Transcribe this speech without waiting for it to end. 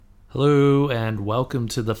Hello and welcome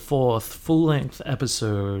to the fourth full-length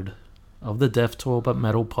episode of the Death Tour But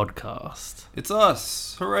Metal podcast. It's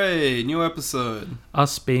us! Hooray! New episode.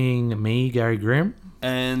 Us being me, Gary Grimm.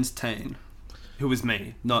 And Tane. Who is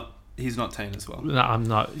me. He's not Tane as well. No, I'm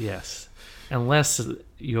not, yes. Unless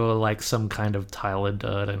you're like some kind of Tyler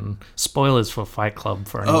Durden. Spoilers for Fight Club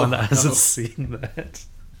for anyone that hasn't seen that.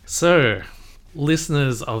 So,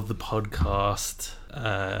 listeners of the podcast,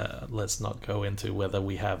 let's not go into whether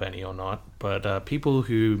we have any or not, but people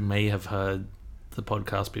who may have heard the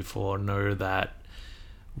podcast before know that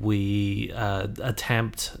we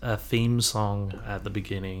attempt a theme song at the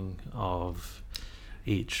beginning of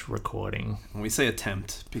each recording. And we say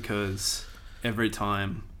attempt because every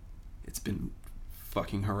time it's been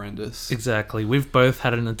fucking horrendous. Exactly. We've both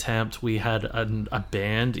had an attempt. We had a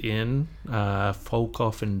band in, Folk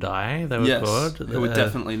Off and Die, they were called. Who were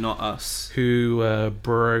definitely not us. Who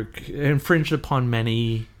infringed upon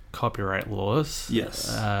many copyright laws. Yes.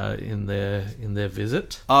 In their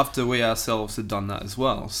visit. After we ourselves had done that as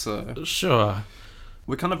well, so... Sure.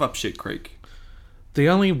 We're kind of up shit creek. The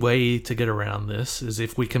only way to get around this is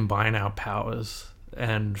if we combine our powers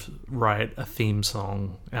and write a theme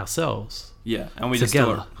song ourselves. Yeah, and we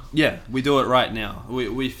together. just do it. Yeah, we do it right now.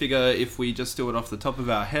 We figure if we just do it off the top of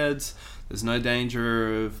our heads, there's no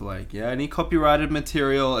danger of any copyrighted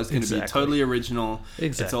material. It's going to be totally original.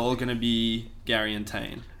 Exactly. It's all going to be Gary and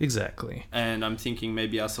Tane. Exactly. And I'm thinking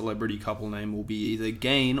maybe our celebrity couple name will be either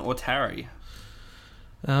Gain or Tarry.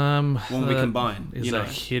 When we combine, is a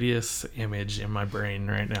hideous image in my brain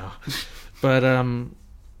right now. But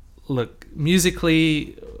look,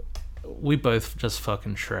 musically, we both just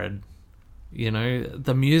fucking shred. You know,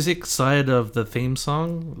 the music side of the theme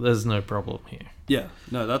song, there's no problem here. Yeah,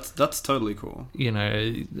 no, that's totally cool. You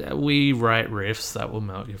know, we write riffs that will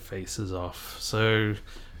melt your faces off. So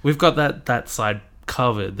we've got that side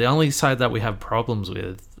covered. The only side that we have problems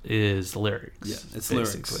with is lyrics. Yeah, it's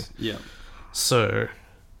basically. lyrics. Yeah. So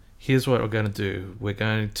here's what we're going to do. We're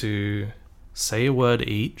going to say a word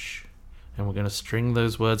each, and we're going to string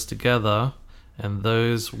those words together, and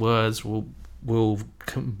those words will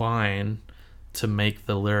combine to make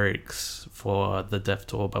the lyrics for the Death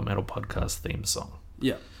Tour But Metal podcast theme song.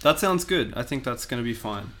 Yeah, that sounds good. I think that's going to be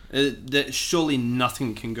fine. Surely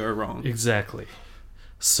nothing can go wrong. Exactly.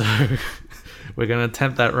 So we're going to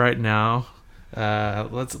attempt that right now.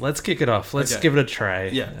 Let's kick it off. Let's give it a try.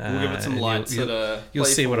 Yeah, we'll give it some lights. You'll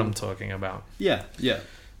see what I'm talking about. Yeah.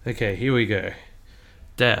 Okay, here we go.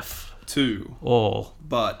 Deaf. To. All.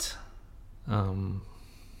 But. Metal.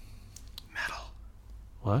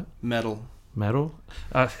 What? Metal. Metal?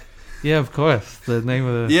 Yeah, of course. The name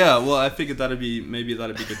of the... Yeah, well, I figured that'd be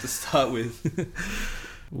good to start with.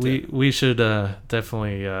 We should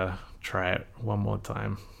definitely try it one more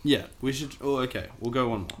time. Yeah, we should... Oh, okay. We'll go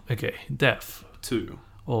one more. Okay. Deaf. To.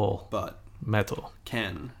 All. But. Metal.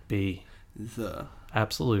 Can. Be. The.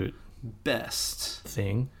 Absolute. Best.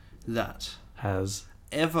 Thing. That. Has.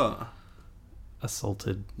 Ever.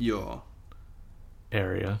 Assaulted. Your.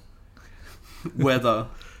 Area. Whether.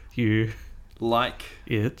 You. Like.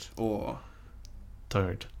 It. Or.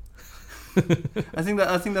 Don't. I think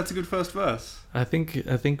that's a good first verse. I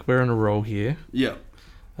think we're on a roll here. Yeah.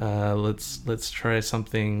 Let's try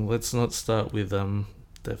something. Let's not start with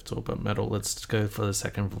Death Tour But Metal. Let's go for the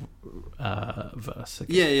second verse.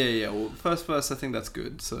 Okay. Yeah. Well, first verse, I think that's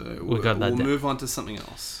good. So we'll move on to something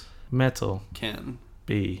else. Metal. Can.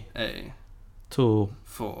 Be. A. Tool.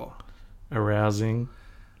 For. Arousing.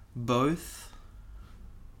 Both.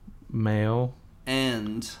 Male.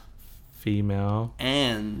 And. Female.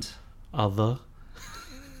 And. Other.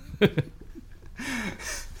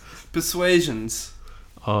 Persuasions.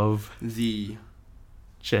 Of. The.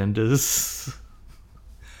 Genders.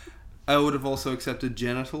 I would have also accepted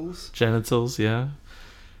genitals. Genitals, yeah.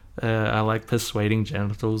 I like persuading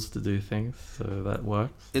genitals to do things, so that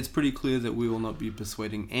works. It's pretty clear that we will not be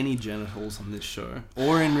persuading any genitals on this show,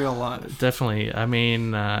 or in real life. Definitely. I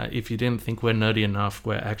mean, if you didn't think we're nerdy enough,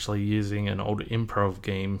 we're actually using an old improv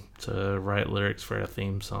game to write lyrics for our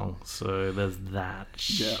theme song, so there's that.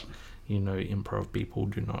 Yeah. You know, improv people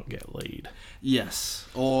do not get laid. Yes,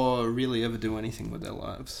 or really ever do anything with their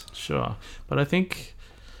lives. Sure. But I think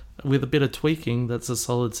with a bit of tweaking, that's a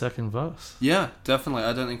solid second verse. Yeah, definitely.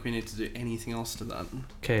 I don't think we need to do anything else to that.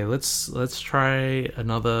 Okay, let's try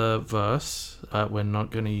another verse, but we're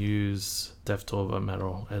not going to use Death Tour But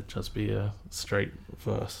Metal. It'd just be a straight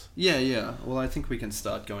verse. Yeah. Well, I think we can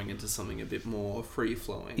start going into something a bit more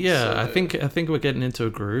free-flowing. Yeah, so I think we're getting into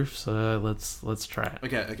a groove, so let's try it.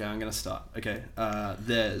 Okay, I'm going to start. Okay,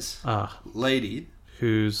 there's lady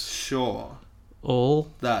who's sure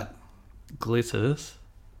all that glitters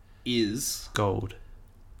is gold.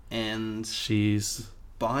 And she's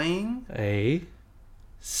buying a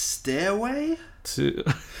stairway to...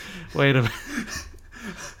 Wait a minute.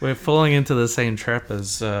 We're falling into the same trap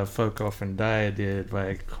as Folk Often Die did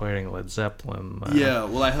by quoting Led Zeppelin. Yeah,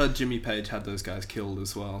 well, I heard Jimmy Page had those guys killed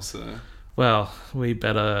as well, so... Well, we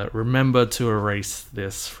better remember to erase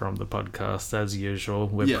this from the podcast, as usual.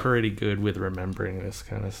 We're pretty good with remembering this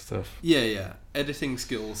kind of stuff. Yeah. Editing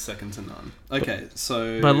skills second to none. Okay,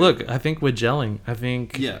 so... But look, I think we're gelling. I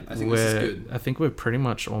think this is good. I think we're pretty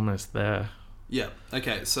much almost there. Yeah,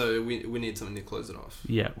 okay, so we need something to close it off.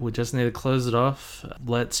 Yeah, we just need to close it off.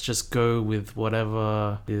 Let's just go with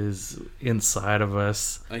whatever is inside of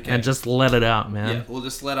us and just let it out, man. Yeah, we'll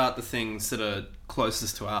just let out the things that are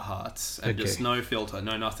closest to our hearts and just no filter,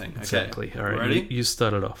 no nothing. Okay. Exactly. All right, ready? You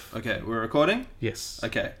start it off. Okay, we're recording? Yes.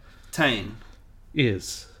 Okay. Tane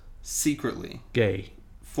is secretly gay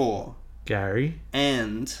for Gary,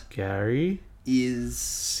 and Gary is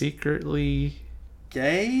secretly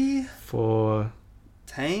gay for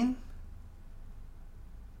Tane.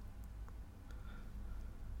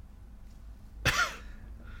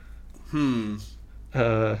 Well,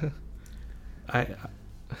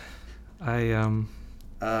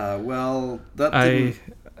 that didn't...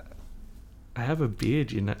 I have a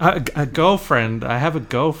beard, you know. A girlfriend. I have a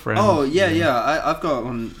girlfriend. Oh yeah. I've got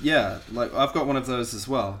one. Yeah, like I've got one of those as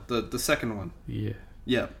well. The second one. Yeah.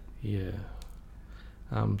 Yeah. Yeah.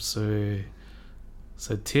 So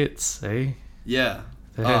tits, eh? Yeah.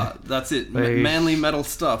 That's it. Manly metal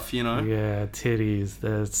stuff, you know. Yeah, titties.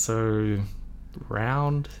 They're so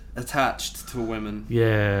round. Attached to women.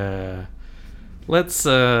 Yeah. Let's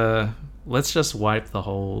just wipe the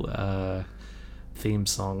whole theme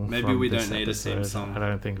song. Maybe we don't need a theme song. I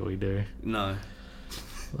don't think we do. No.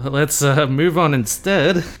 Let's move on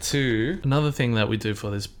instead to another thing that we do for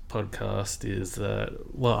this podcast is that,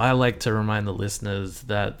 well, I like to remind the listeners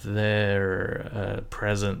that their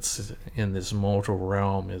presence in this mortal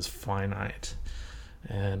realm is finite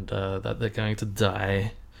and that they're going to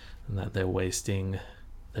die and that they're wasting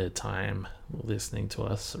their time listening to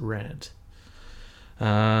us rant.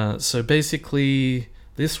 So basically,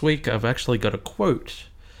 this week I've actually got a quote.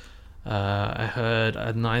 I heard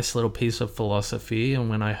a nice little piece of philosophy, and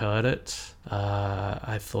when I heard it,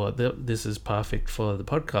 I thought that this is perfect for the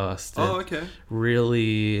podcast. Okay.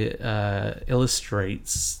 Really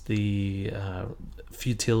illustrates the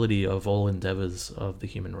futility of all endeavors of the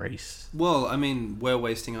human race. Well, I mean, we're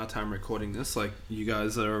wasting our time recording this. Like, you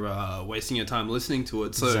guys are wasting your time listening to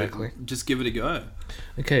it. So exactly. Just give it a go.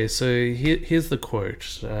 Okay, so here's the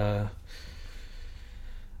quote.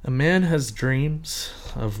 A man has dreams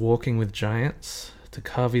of walking with giants to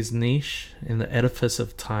carve his niche in the edifice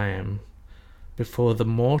of time before the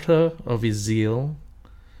mortar of his zeal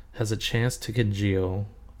has a chance to congeal.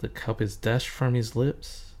 The cup is dashed from his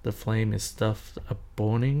lips, the flame is stuffed a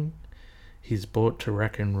burning. He's brought to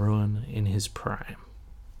wreck and ruin in his prime.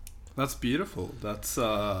 That's beautiful. That's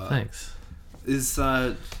thanks. Is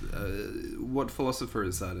that what philosopher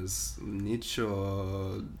is that? Is Nietzsche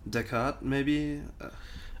or Descartes maybe?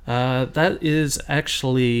 That is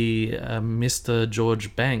actually Mr.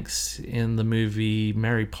 George Banks in the movie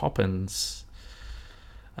Mary Poppins.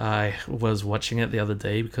 I was watching it the other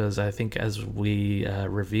day because I think, as we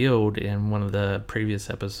revealed in one of the previous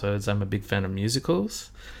episodes, I'm a big fan of musicals.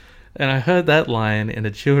 And I heard that line in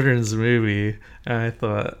a children's movie, and I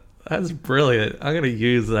thought, that's brilliant. I'm going to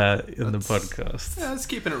use that in the podcast. Yeah, it's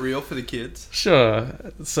keeping it real for the kids. Sure.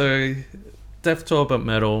 So, Death to But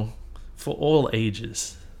Metal for all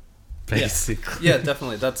ages, basically. Yeah,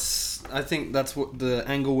 definitely. I think that's what the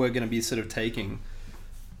angle we're going to be sort of taking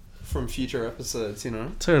from future episodes, you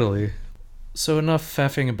know? Totally. So enough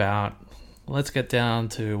faffing about. Let's get down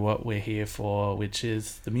to what we're here for, which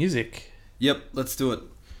is the music. Yep, let's do it.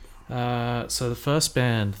 So the first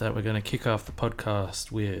band that we're going to kick off the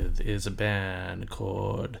podcast with is a band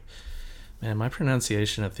called... Man, my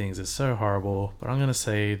pronunciation of things is so horrible, but I'm going to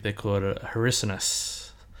say they're called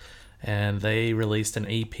Horicinus. And they released an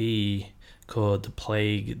EP called The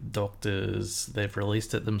Plague Doctors. They've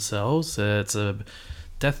released it themselves. It's a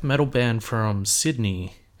death metal band from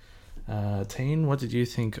Sydney. Tane, what did you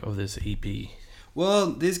think of this EP?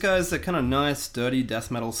 Well, these guys are kind of nice, dirty death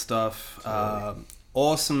metal stuff.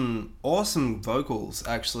 Awesome vocals,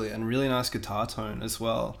 actually, and really nice guitar tone as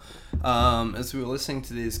well. As we were listening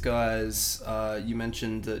to these guys, you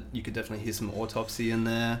mentioned that you could definitely hear some Autopsy in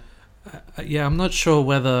there. Yeah, I'm not sure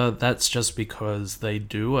whether that's just because they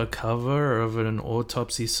do a cover of an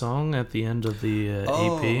Autopsy song at the end of the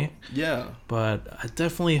EP. Yeah. But I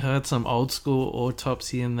definitely heard some old school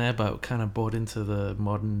Autopsy in there, but kind of brought into the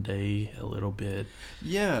modern day a little bit.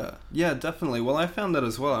 Yeah, definitely. Well, I found that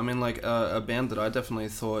as well. I mean, like, a band that I definitely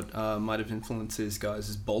thought might have influenced these guys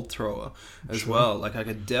is Bolt Thrower as well. Like, I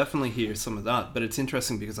could definitely hear some of that. But it's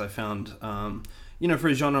interesting because I found... for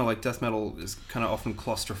a genre like death metal is kind of often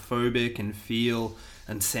claustrophobic in feel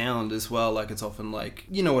and sound as well. Like, it's often like,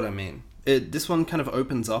 you know what I mean. This one kind of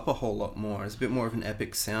opens up a whole lot more. It's a bit more of an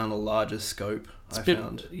epic sound, a larger scope,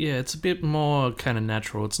 found. Yeah, it's a bit more kind of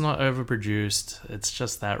natural. It's not overproduced. It's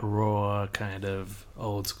just that raw kind of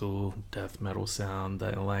old school death metal sound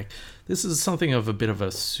that I like. This is something of a bit of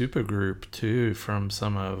a super group too from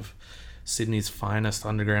some of Sydney's finest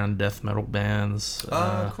underground death metal bands.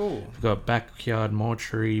 Cool. We've got Backyard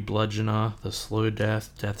Mortuary, Bludgeoner, The Slow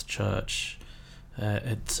Death, Death Church,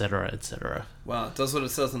 etc., etc. Wow, it does what it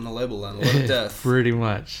says on the label then. A lot of death. Pretty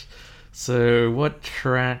much. So what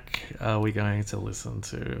track are we going to listen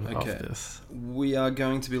to of this? We are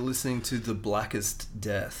going to be listening to The Blackest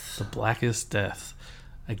Death. The Blackest Death.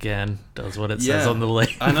 Again, does what it says on the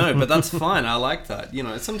label. I know, but that's fine. I like that.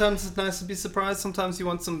 Sometimes it's nice to be surprised. Sometimes you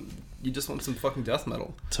just want some fucking death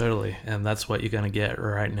metal. Totally. And that's what you're going to get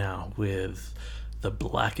right now with The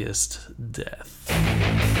Blackest Death.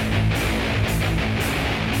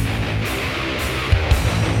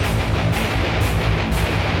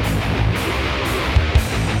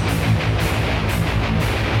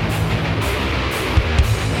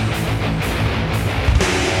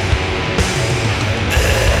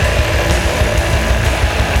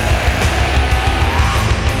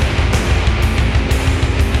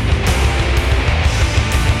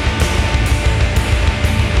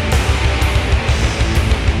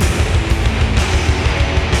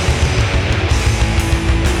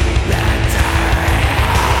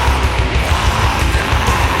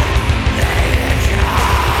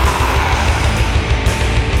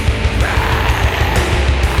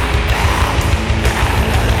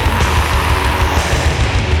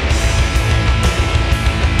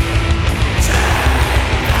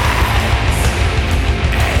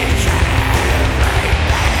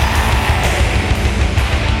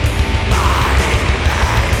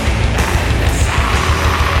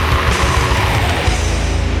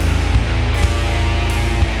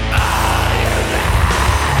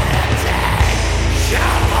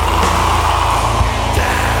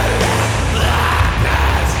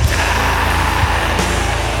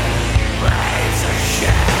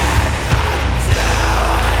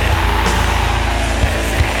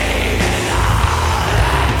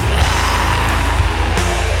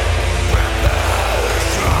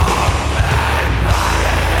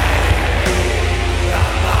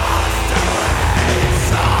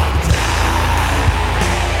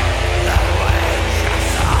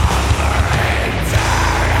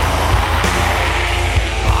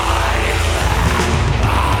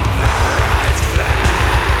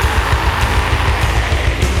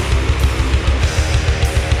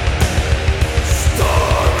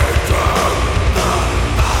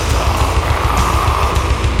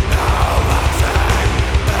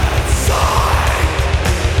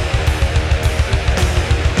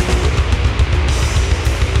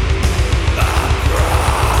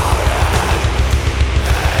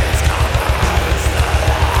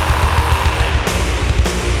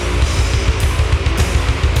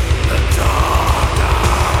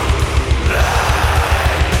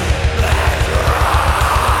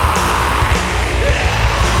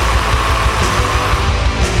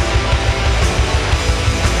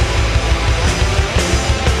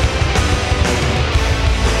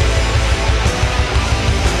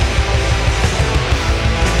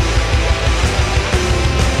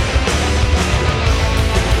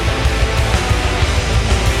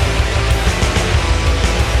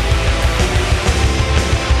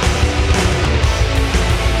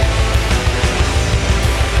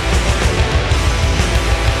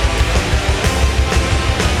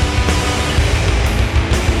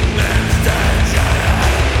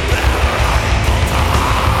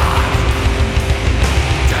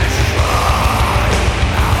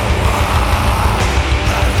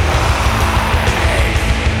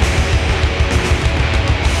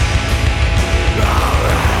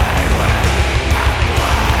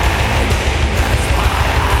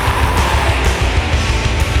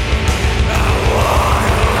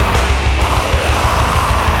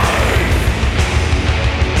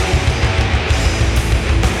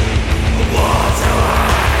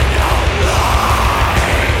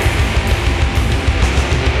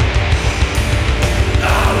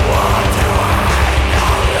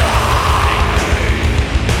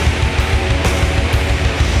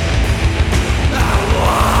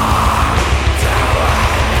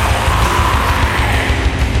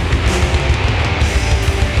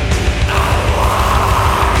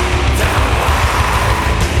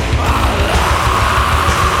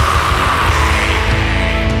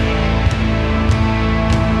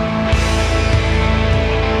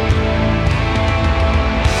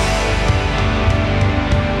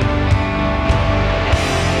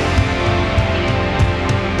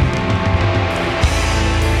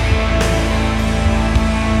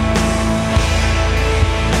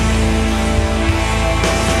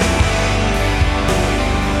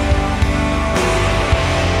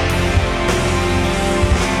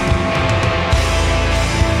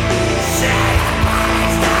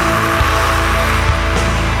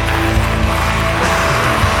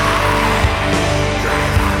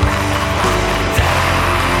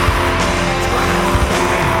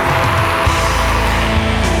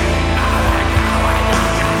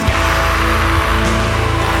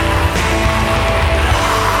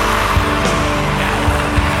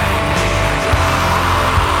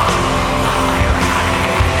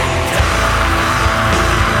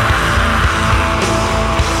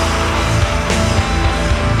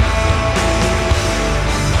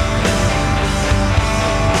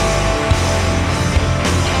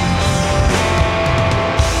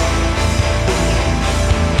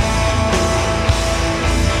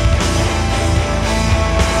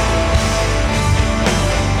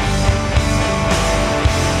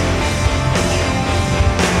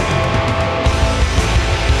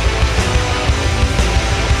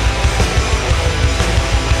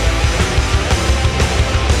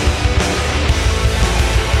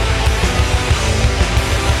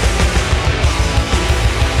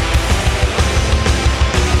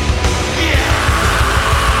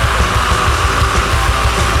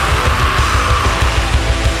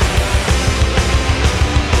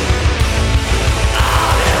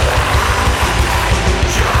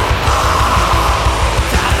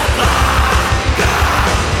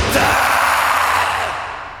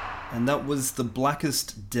 And that was The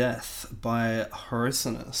Blackest Death by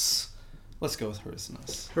Horicinus. Let's go with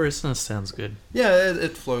Horicinus. Horicinus sounds good. Yeah,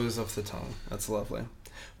 it flows off the tongue. That's lovely.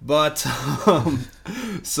 But,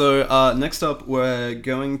 so next up, we're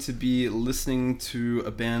going to be listening to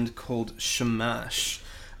a band called Shamash.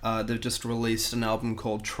 They've just released an album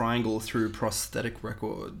called Triangle through Prosthetic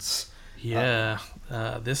Records. Yeah,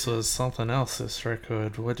 this was something else, this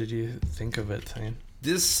record. What did you think of it, Tane?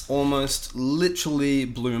 This almost literally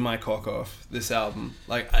blew my cock off, this album.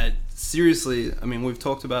 Like, seriously, I mean, we've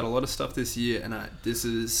talked about a lot of stuff this year, and this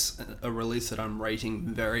is a release that I'm rating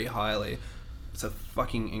very highly. It's a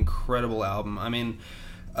fucking incredible album. I mean,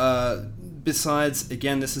 besides,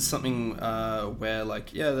 again, this is something where,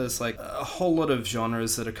 like, yeah, there's like a whole lot of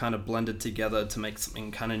genres that are kind of blended together to make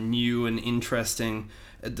something kind of new and interesting.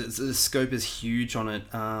 The scope is huge on it,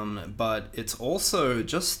 but it's also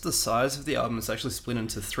just the size of the album is actually split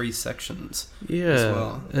into 3 sections. Yeah, as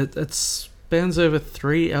well. It spans over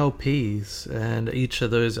 3 LPs, and each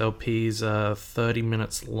of those LPs are 30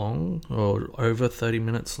 minutes long, or over 30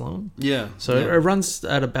 minutes long. Yeah. So it runs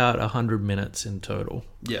at about 100 minutes in total.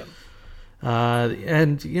 Yeah.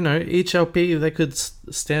 And, you know, each LP, they could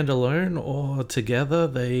stand alone or together.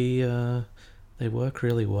 They work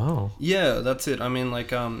really well. Yeah, that's it. I mean, like,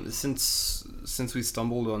 since we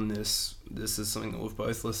stumbled on this is something that we've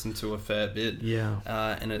both listened to a fair bit. Yeah.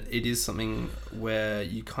 And it is something where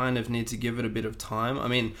you kind of need to give it a bit of time. I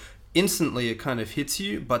mean, instantly it kind of hits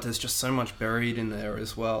you, but there's just so much buried in there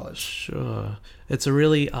as well. Sure. It's a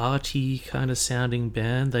really arty kind of sounding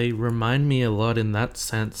band. They remind me a lot in that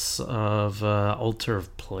sense of Altar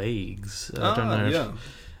of Plagues. I don't know if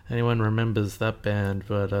anyone remembers that band,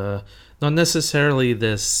 but not necessarily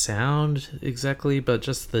their sound exactly, but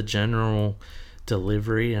just the general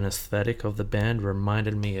delivery and aesthetic of the band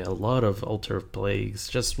reminded me a lot of Altar of Plagues,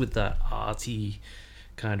 just with that arty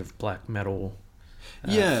kind of black metal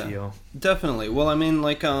feel. Definitely. Well, I mean,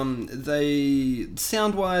 like, they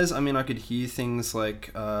sound-wise, I mean, I could hear things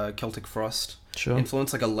like Celtic Frost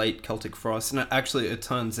influence, like a late Celtic Frost, and actually it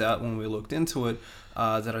turns out when we looked into it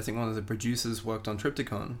that I think one of the producers worked on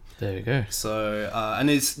Triptychon. There you go. So, and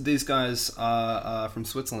these guys are from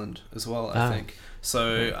Switzerland as well, I think.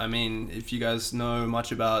 So, I mean, if you guys know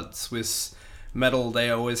much about Swiss metal,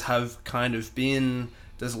 they always have kind of been...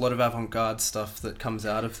 There's a lot of avant-garde stuff that comes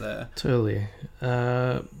out of there. Totally.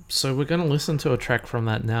 So we're going to listen to a track from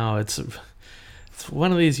that now. It's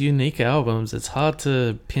one of these unique albums. It's hard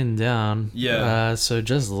to pin down. Yeah. So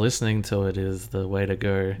just listening to it is the way to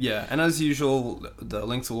go. Yeah, and as usual, the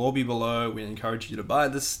links will all be below. We encourage you to buy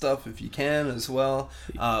this stuff if you can as well.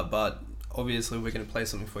 But obviously we're going to play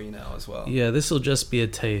something for you now as well. Yeah, this will just be a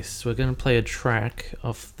taste. We're going to play a track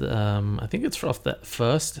off the, I think it's off that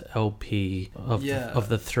first LP of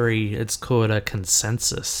the 3. It's called a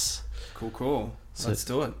Consensus. Cool. So let's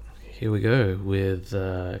do it. Here we go with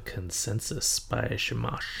Consensus by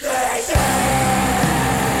Shamash.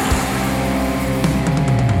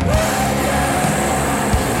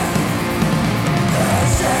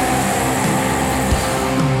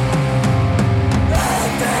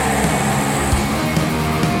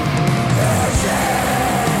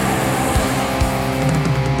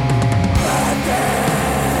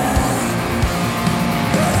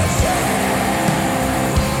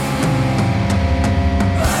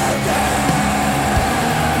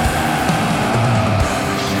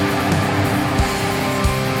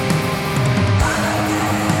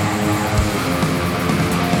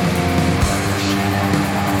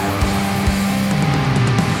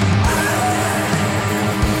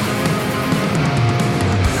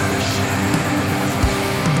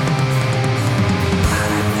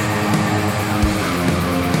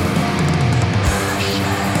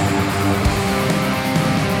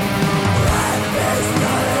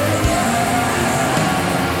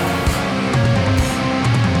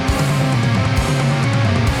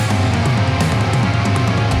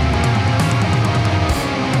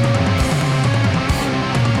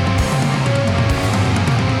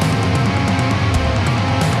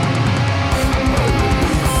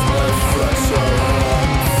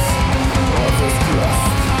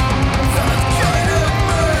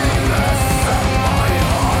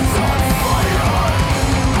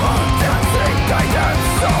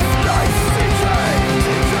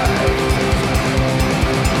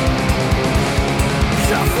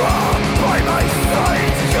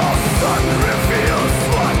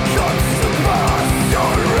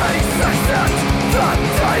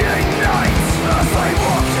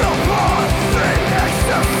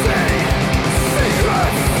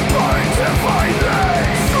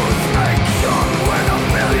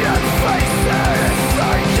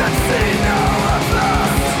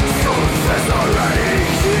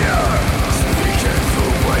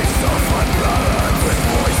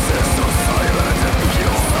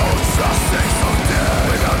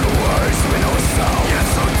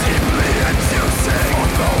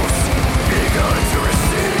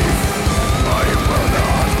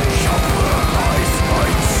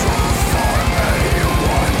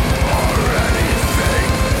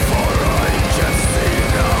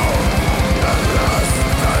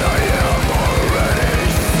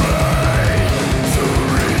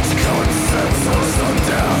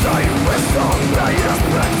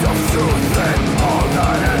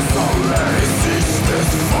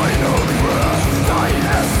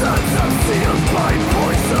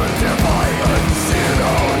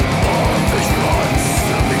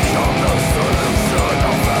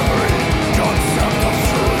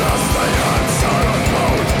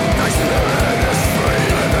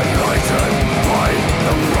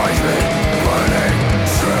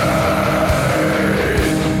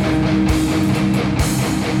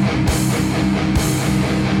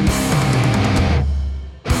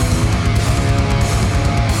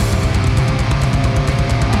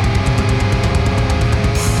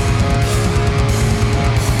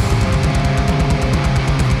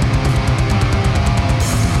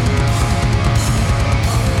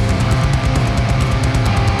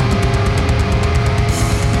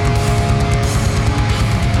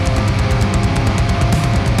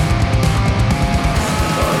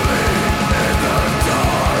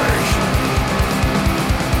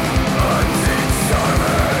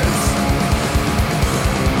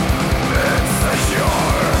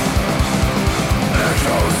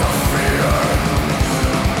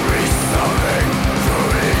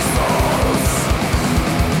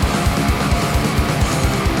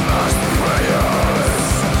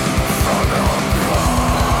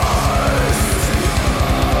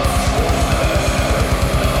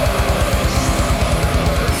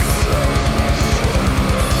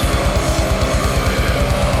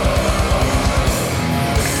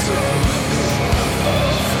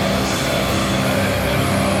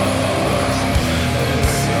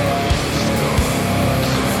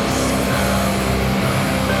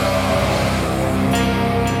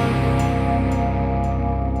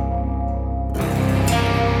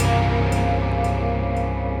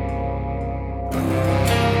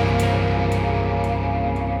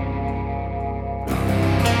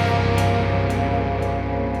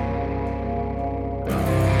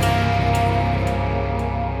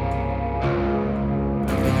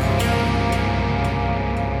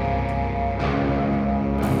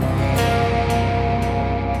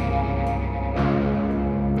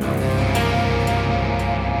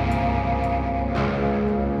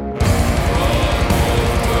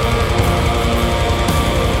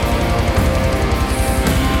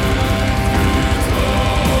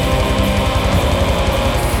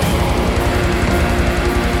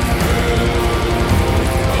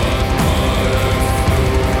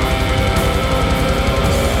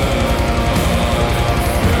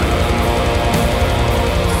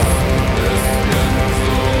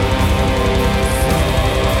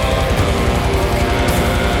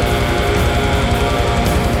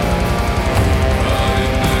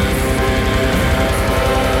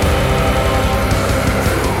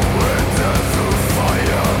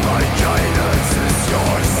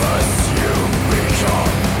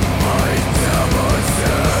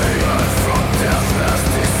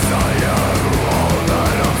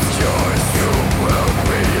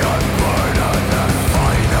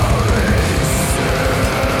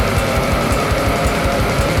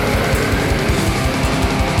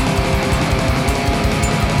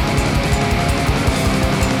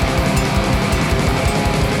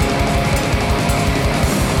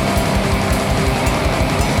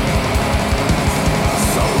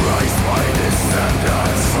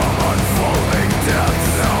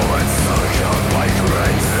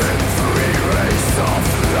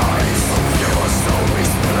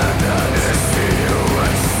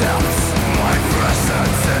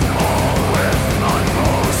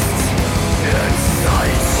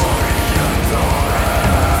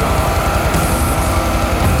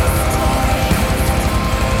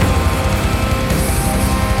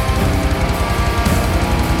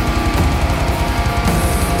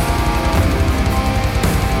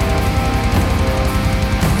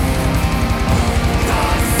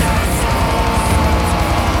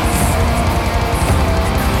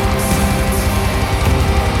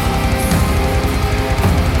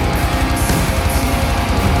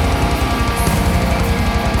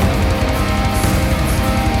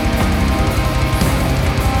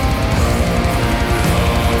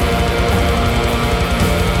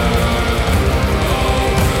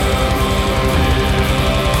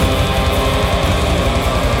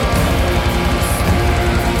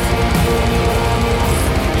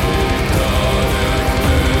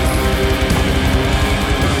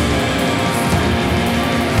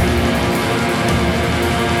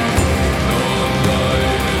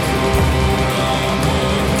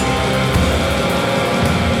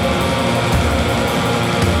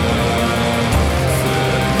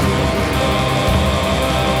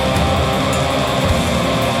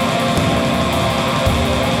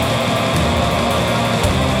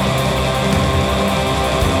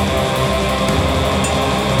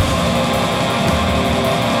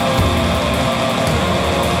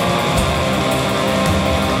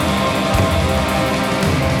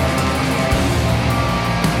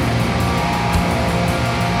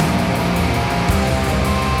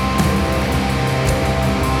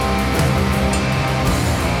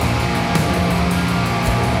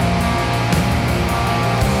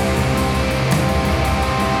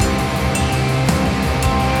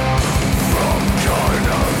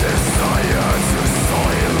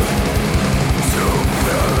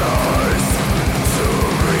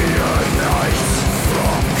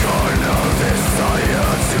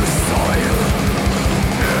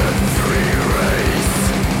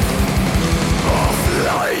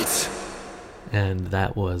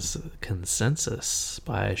 that was Consensus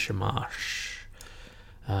by Shamash.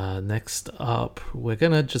 Next up, we're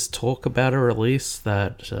going to just talk about a release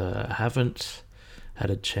that I haven't had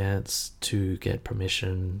a chance to get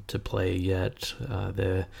permission to play yet.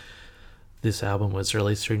 This album was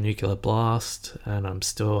released through Nuclear Blast, and I'm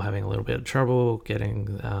still having a little bit of trouble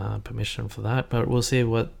getting permission for that, but we'll see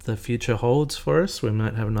what the future holds for us. We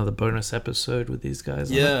might have another bonus episode with these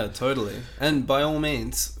guys. Yeah, totally. And by all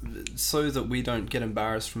means, so that we don't get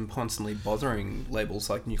embarrassed from constantly bothering labels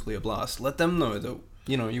like Nuclear Blast, let them know that,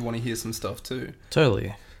 you know, you want to hear some stuff too.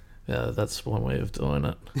 Totally. Yeah, that's one way of doing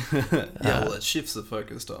it. Well, it shifts the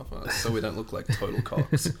focus off us, so we don't look like total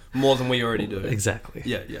cocks. More than we already do. Exactly.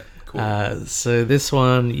 Yeah, cool. So this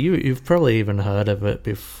one, you've probably even heard of it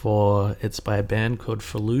before. It's by a band called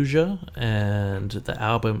Fallujah, and the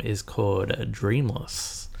album is called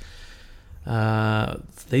Dreamless.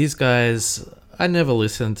 These guys, I never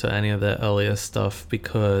listened to any of their earlier stuff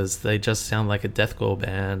because they just sound like a deathcore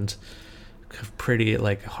band. Pretty,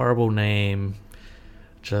 like, horrible name.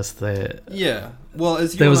 Just that. Yeah. Well,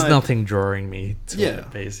 as you there was nothing drawing me to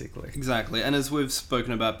it, basically. Exactly. And as we've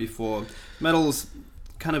spoken about before, metal's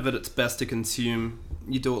kind of at its best to consume.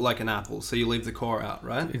 You do it like an apple, so you leave the core out,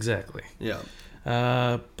 right? Exactly. Yeah.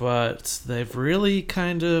 But they've really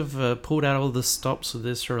kind of pulled out all the stops with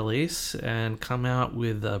this release and come out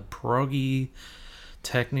with a proggy,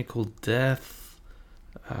 technical death,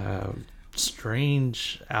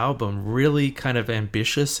 strange album, really kind of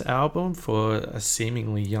ambitious album for a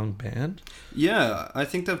seemingly young band. Yeah, I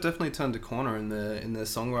think they've definitely turned a corner in their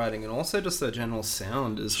songwriting and also just their general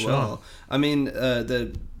sound as well. I mean,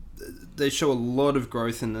 they show a lot of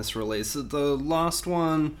growth in this release. The last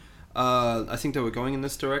one, I think they were going in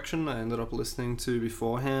this direction. I ended up listening to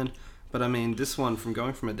beforehand, but I mean, this one, from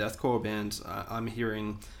going from a deathcore band, I'm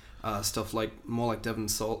hearing stuff like more like Devin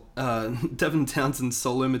Townsend's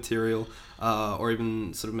solo material, or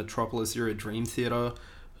even sort of Metropolis era Dream Theater.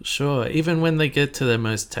 Sure, even when they get to their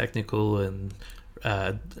most technical and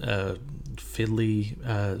fiddly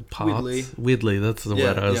parts. Widdly, that's the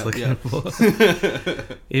word I was looking for.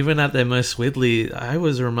 Even at their most widdly, I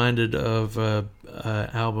was reminded of an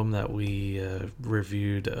album that we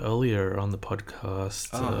reviewed earlier on the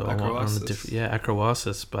podcast.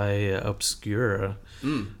 Acroasis by Obscura.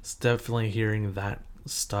 It's definitely hearing that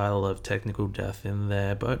style of technical death in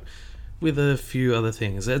there, but with a few other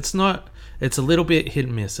things. It's a little bit hit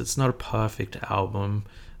and miss. It's not a perfect album.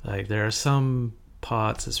 Like, there are some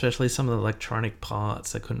parts, especially some of the electronic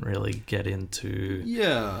parts, I couldn't really get into.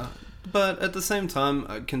 Yeah, but at the same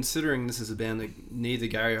time, considering this is a band that neither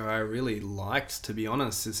Gary or I really liked, to be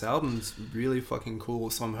honest, this album's really fucking cool,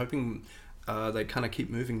 so I'm hoping they kind of keep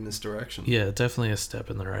moving in this direction. Yeah, definitely a step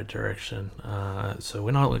in the right direction. So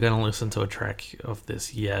we're not going to listen to a track of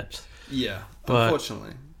this yet. Yeah, but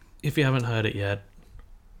unfortunately. If you haven't heard it yet,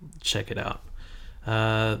 check it out.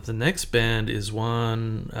 The next band is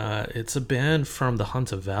one, it's a band from the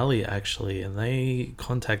Hunter Valley, actually, and they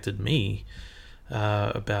contacted me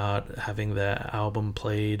about having their album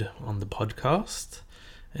played on the podcast,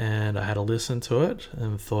 and I had a listen to it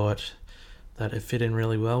and thought that it fit in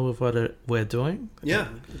really well with what we're doing. Yeah,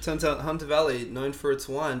 it turns out Hunter Valley, known for its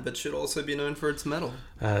wine, but should also be known for its metal.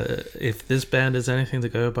 If this band is anything to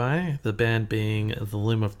go by, the band being The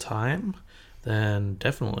Loom of Time, then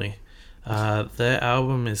definitely. Their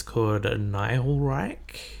album is called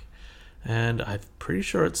Nihilreich, and I'm pretty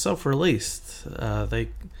sure it's self-released. They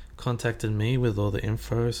contacted me with all the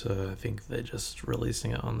info, so I think they're just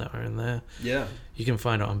releasing it on their own there. Yeah. You can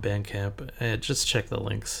find it on Bandcamp. Just check the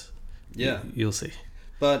links. Yeah. You'll see.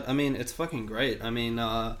 But, I mean, it's fucking great. I mean,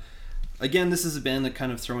 again, this is a band that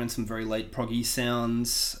kind of throw in some very late proggy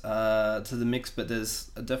sounds to the mix, but there's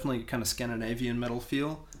definitely kind of Scandinavian metal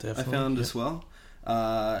feel, I found as well.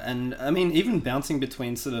 And, I mean, even bouncing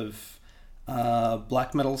between sort of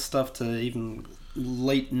black metal stuff to even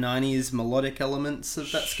late 90s melodic elements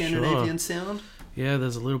of that Scandinavian sound. Yeah,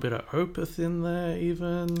 there's a little bit of Opeth in there,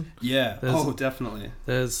 even. Yeah, definitely.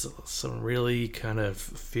 There's some really kind of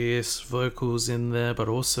fierce vocals in there, but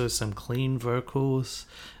also some clean vocals.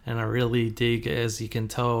 And I really dig, as you can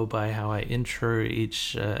tell by how I intro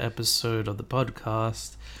each episode of the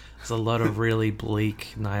podcast, there's a lot of really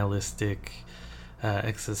bleak, nihilistic,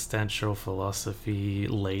 existential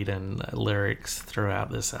philosophy-laden lyrics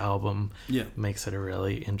throughout this album. Yeah. Makes it a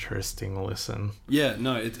really interesting listen. Yeah,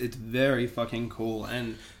 no, it's very fucking cool.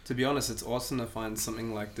 And to be honest, it's awesome to find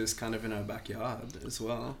something like this kind of in our backyard as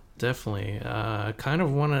well. Definitely. I kind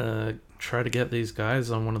of want to try to get these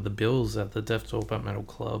guys on one of the bills at the Death Talk But Metal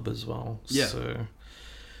Club as well. Yeah. So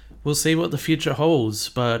we'll see what the future holds.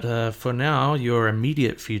 But for now, your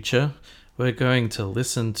immediate future, we're going to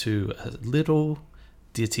listen to a little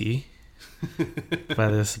ditty by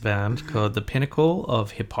this band called The Pinnacle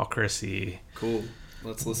of Hypocrisy. Cool.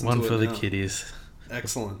 Let's listen One to it for the now. kiddies.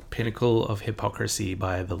 Excellent. Pinnacle of Hypocrisy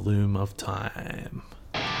by The Loom of Time.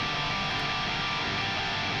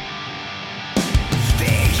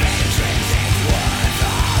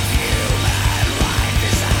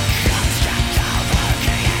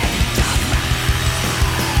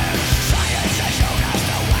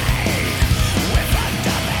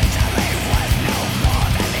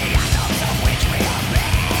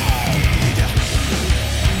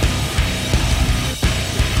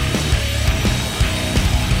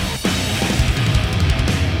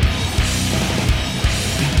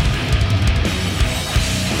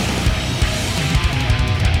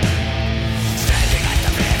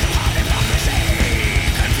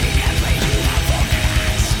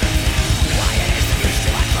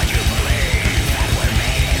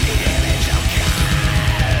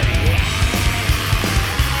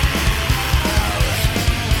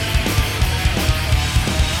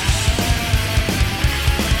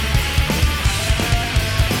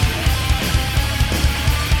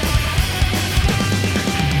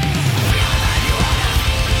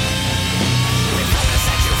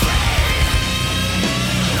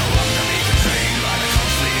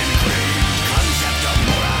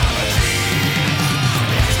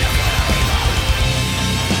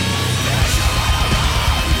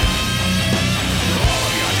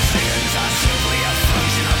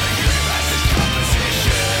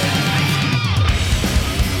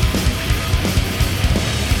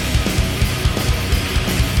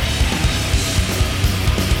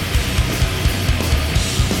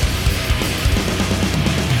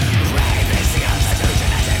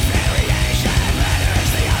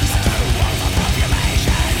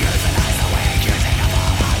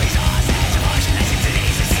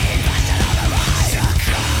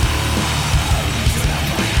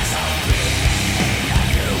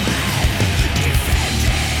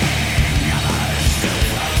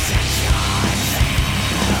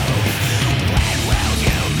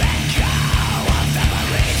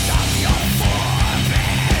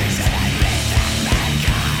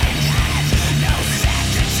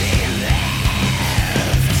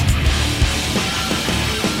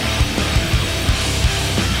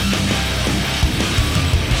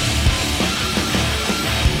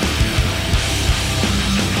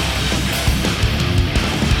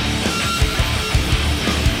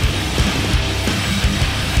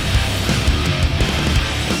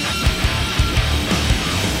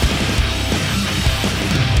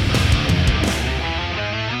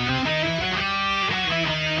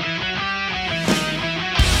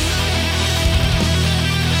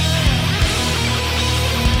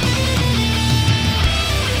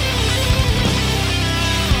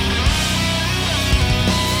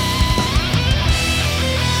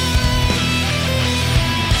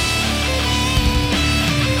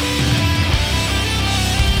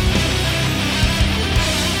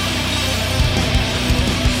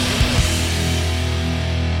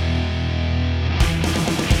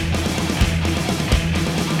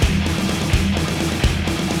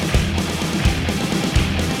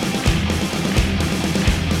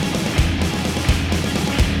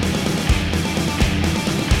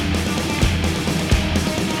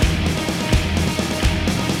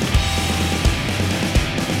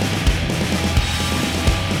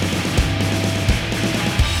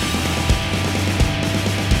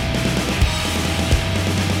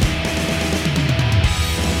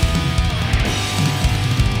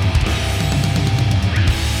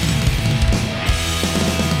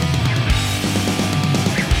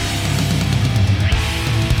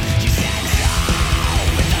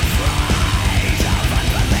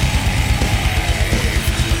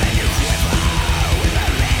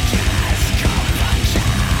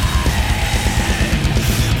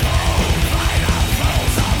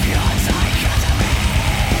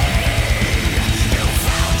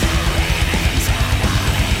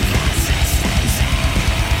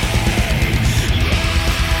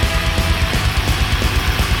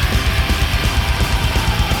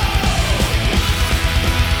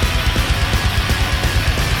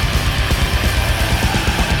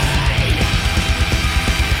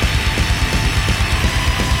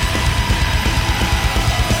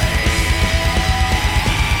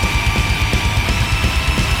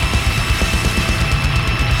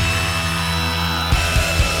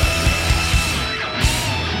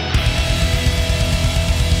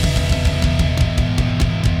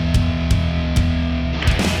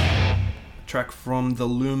 track from The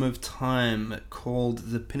Loom of Time called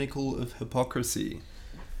The Pinnacle of Hypocrisy.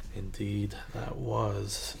 Indeed, that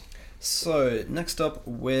was. So, next up,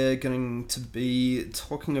 we're going to be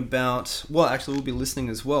talking about... Well, actually, we'll be listening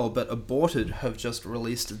as well, but Aborted have just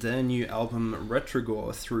released their new album,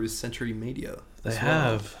 Retrogore, through Century Media. They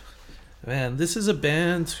have. Man, this is a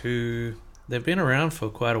band who... They've been around for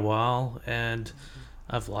quite a while, and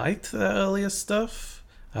I've liked their earlier stuff.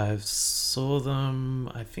 I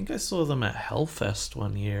think I saw them at Hellfest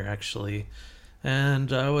one year, actually.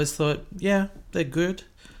 And I always thought, yeah, they're good.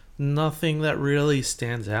 Nothing that really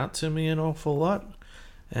stands out to me an awful lot.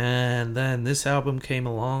 And then this album came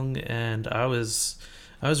along, and I was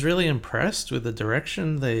really impressed with the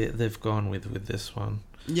direction they've gone with this one.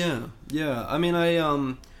 Yeah. I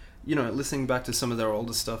mean, listening back to some of their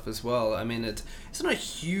older stuff as well, I mean, it's not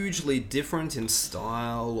hugely different in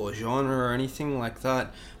style or genre or anything like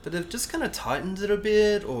that, but they've just kind of tightened it a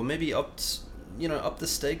bit, or maybe upped the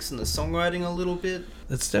stakes in the songwriting a little bit.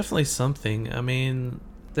 It's definitely something. I mean,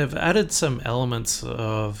 they've added some elements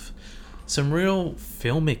of some real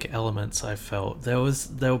filmic elements. I felt there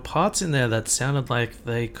were parts in there that sounded like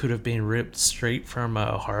they could have been ripped straight from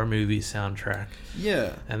a horror movie soundtrack.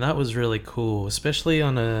 Yeah, and that was really cool, especially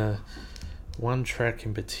on one track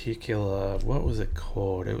in particular. What was it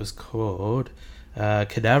called? It was called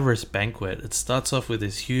Cadaverous Banquet. It starts off with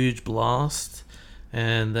this huge blast,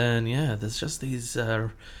 and then there's just these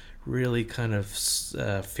really kind of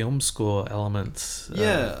film score elements.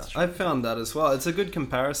 I found that as well. It's a good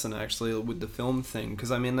comparison actually with the film thing,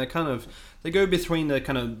 because I mean they go between the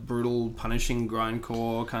kind of brutal, punishing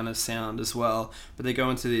grindcore kind of sound as well, but they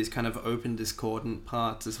go into these kind of open, discordant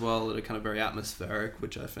parts as well that are kind of very atmospheric,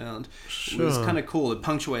 which I found was kind of cool. It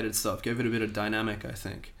punctuated stuff, gave it a bit of dynamic, I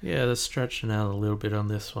think. Yeah, they're stretching out a little bit on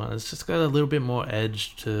this one. It's just got a little bit more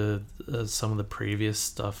edge to some of the previous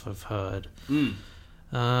stuff I've heard.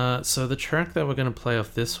 So the track that we're going to play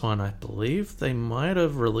off this one, I believe they might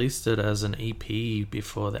have released it as an EP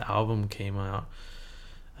before the album came out.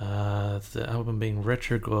 The album being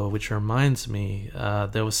Retrogore, which reminds me,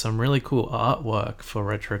 there was some really cool artwork for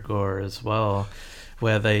Retrogore as well,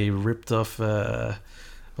 where they ripped off... well,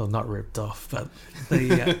 not ripped off, but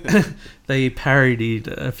they parodied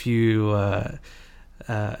a few...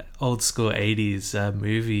 old school 80s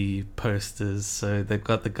movie posters. So they've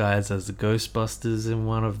got the guys as the Ghostbusters in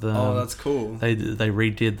one of them. Oh, that's cool. They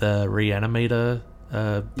redid the Reanimator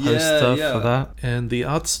poster for that, and the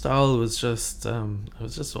art style was just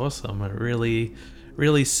awesome. It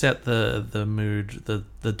really set the mood,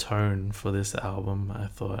 the tone for this album, I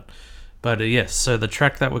thought. But yes, so the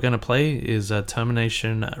track that we're going to play is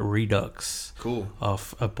Termination Redux. Cool.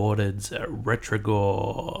 Of Aborted's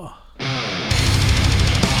Retrogore.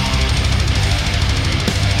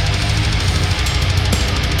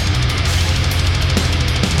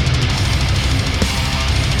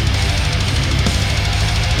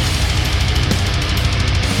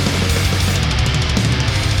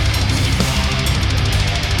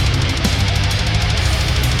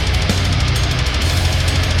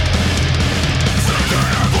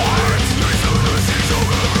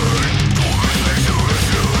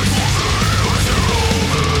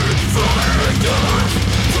 For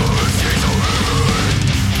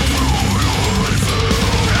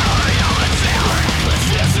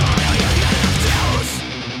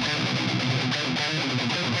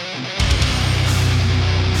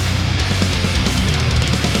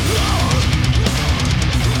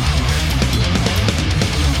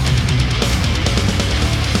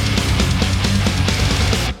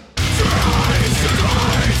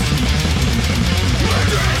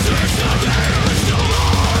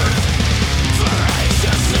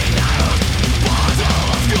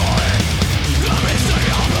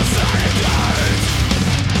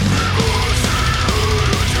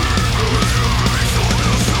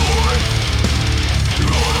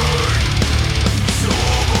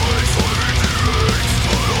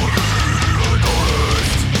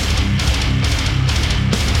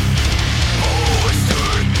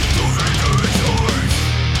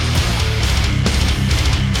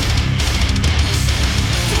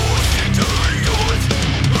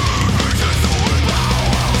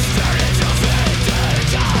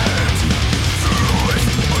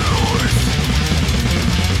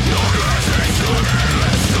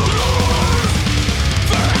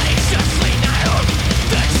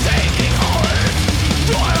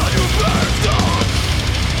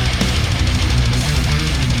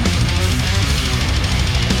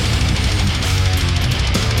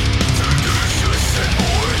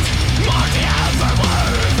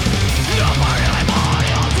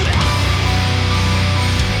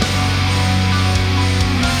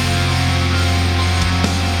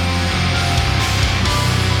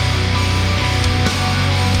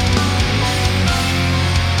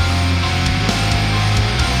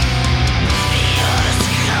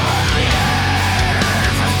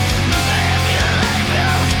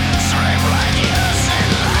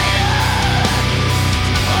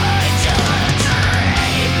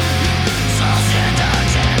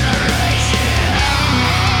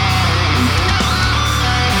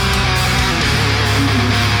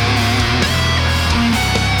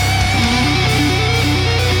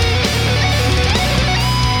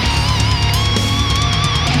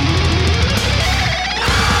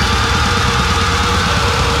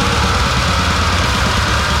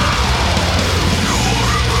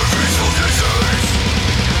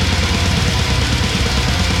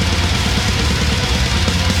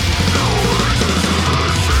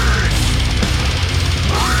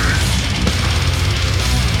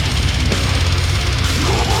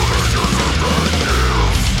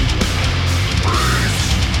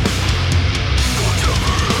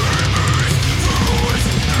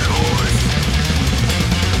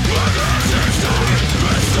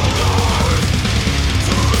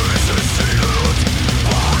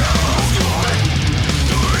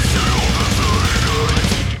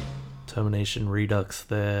Information Redux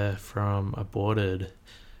there from Aborted.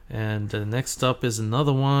 And next up is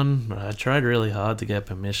another one. I tried really hard to get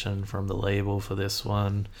permission from the label for this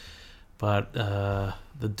one, but the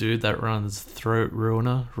dude that runs Throat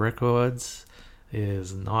Ruiner Records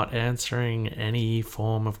is not answering any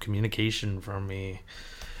form of communication from me.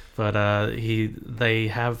 But they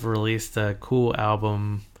have released a cool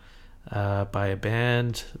album by a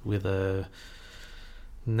band with a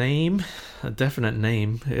definite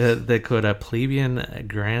name. They're called a Plebeian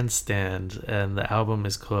Grandstand, and the album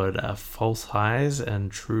is called False Highs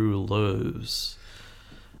and True Lows.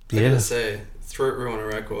 I gotta say, Throat Ruiner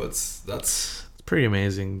Records, that's a pretty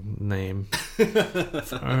amazing name.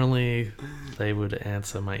 If only they would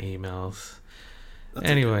answer my emails. That's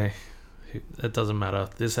anyway, it doesn't matter.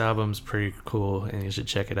 This album's pretty cool, and you should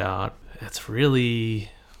check it out. It's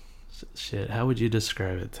really... shit, how would you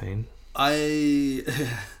describe it, Teen? I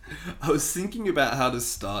was thinking about how to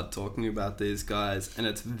start talking about these guys, and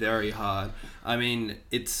it's very hard. I mean,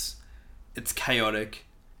 it's chaotic.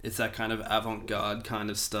 It's that kind of avant-garde kind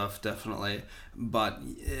of stuff, definitely. But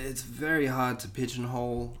it's very hard to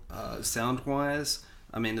pigeonhole sound-wise.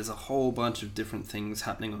 I mean, there's a whole bunch of different things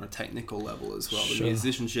happening on a technical level as well. Sure. The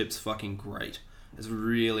musicianship's fucking great. It's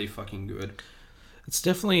really fucking good. It's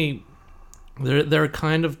definitely... They're a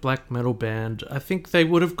kind of black metal band. I think they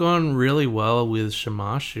would have gone really well with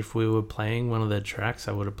Shamash. If we were playing one of their tracks,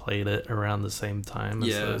 I would have played it around the same time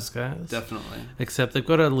as those guys. Definitely. Except they've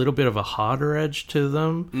got a little bit of a harder edge to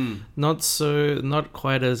them. Not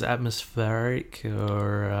quite as atmospheric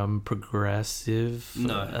or progressive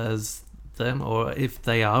as them, or if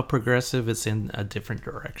they are progressive, it's in a different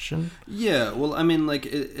direction. Yeah, well, I mean, like,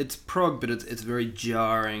 it's prog, but it's very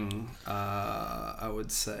jarring, I would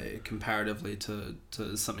say, comparatively to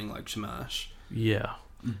something like Shamash. Yeah.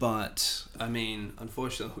 But, I mean,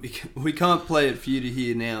 unfortunately, we can't play it for you to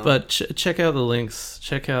hear now. But check out the links.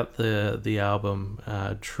 Check out the album,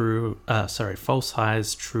 False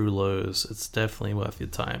Highs, True Lows. It's definitely worth your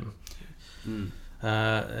time.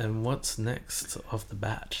 And what's next off the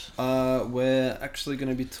bat? We're actually going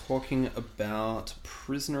to be talking about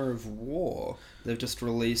Prisoner of War. They've just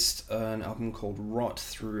released an album called Rot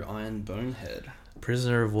through Iron Bonehead.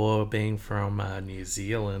 Prisoner of War being from New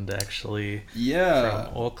Zealand, actually. Yeah.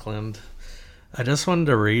 From Auckland. I just wanted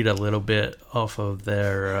to read a little bit off of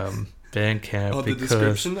their Bandcamp. The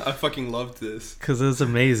description? I fucking loved this. Because it's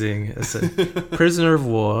amazing. It said, Prisoner of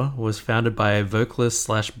War was founded by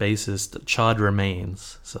vocalist/bassist Charred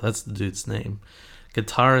Remains, so that's the dude's name,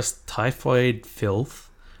 guitarist Typhoid Filth,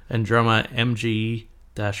 and drummer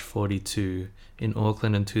MG-42 in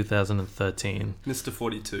Auckland in 2013. Mr.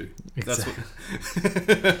 42. Exactly.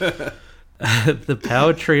 That's what... The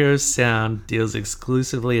Power Trio's sound deals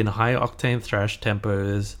exclusively in high-octane thrash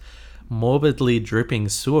tempos, morbidly dripping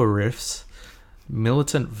sewer riffs,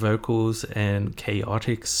 militant vocals, and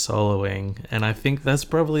chaotic soloing. And I think that's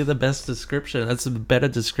probably the best description. That's a better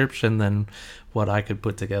description than what I could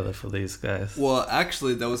put together for these guys. Well,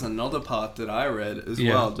 actually, there was another part that I read as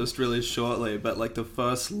well, just really shortly. But like the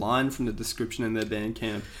first line from the description in their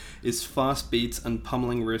Bandcamp is fast beats and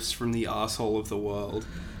pummeling riffs from the arsehole of the world.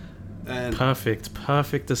 And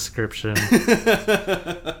perfect description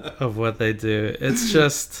of what they do. It's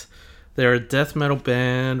just... they're a death metal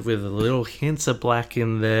band with little hints of black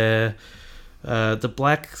in there. The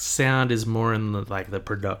black sound is more in the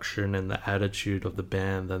production and the attitude of the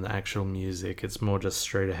band than the actual music. It's more just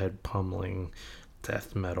straight ahead pummeling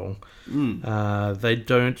death metal. They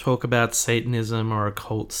don't talk about Satanism or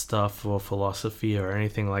occult stuff or philosophy or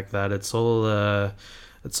anything like that. It's all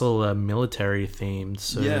military themed,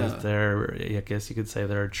 so I guess you could say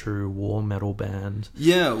they're a true war metal band.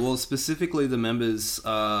 Yeah, well, specifically the members,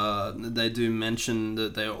 they do mention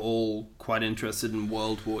that they're all quite interested in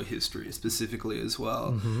World War history, specifically as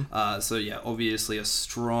well. So yeah, obviously a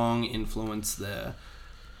strong influence there.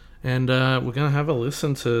 And we're going to have a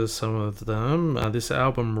listen to some of them. This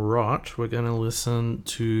album, Rot, we're going to listen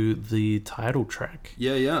to the title track.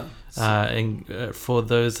 Yeah. And for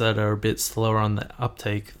those that are a bit slower on the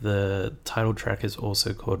uptake, the title track is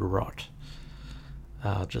also called Rot.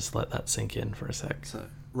 Just let that sink in for a sec. So,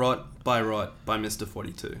 Rot by Mr.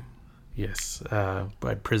 42. Yes,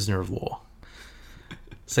 by Prisoner of War.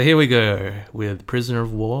 So here we go with Prisoner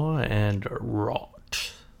of War and Rot.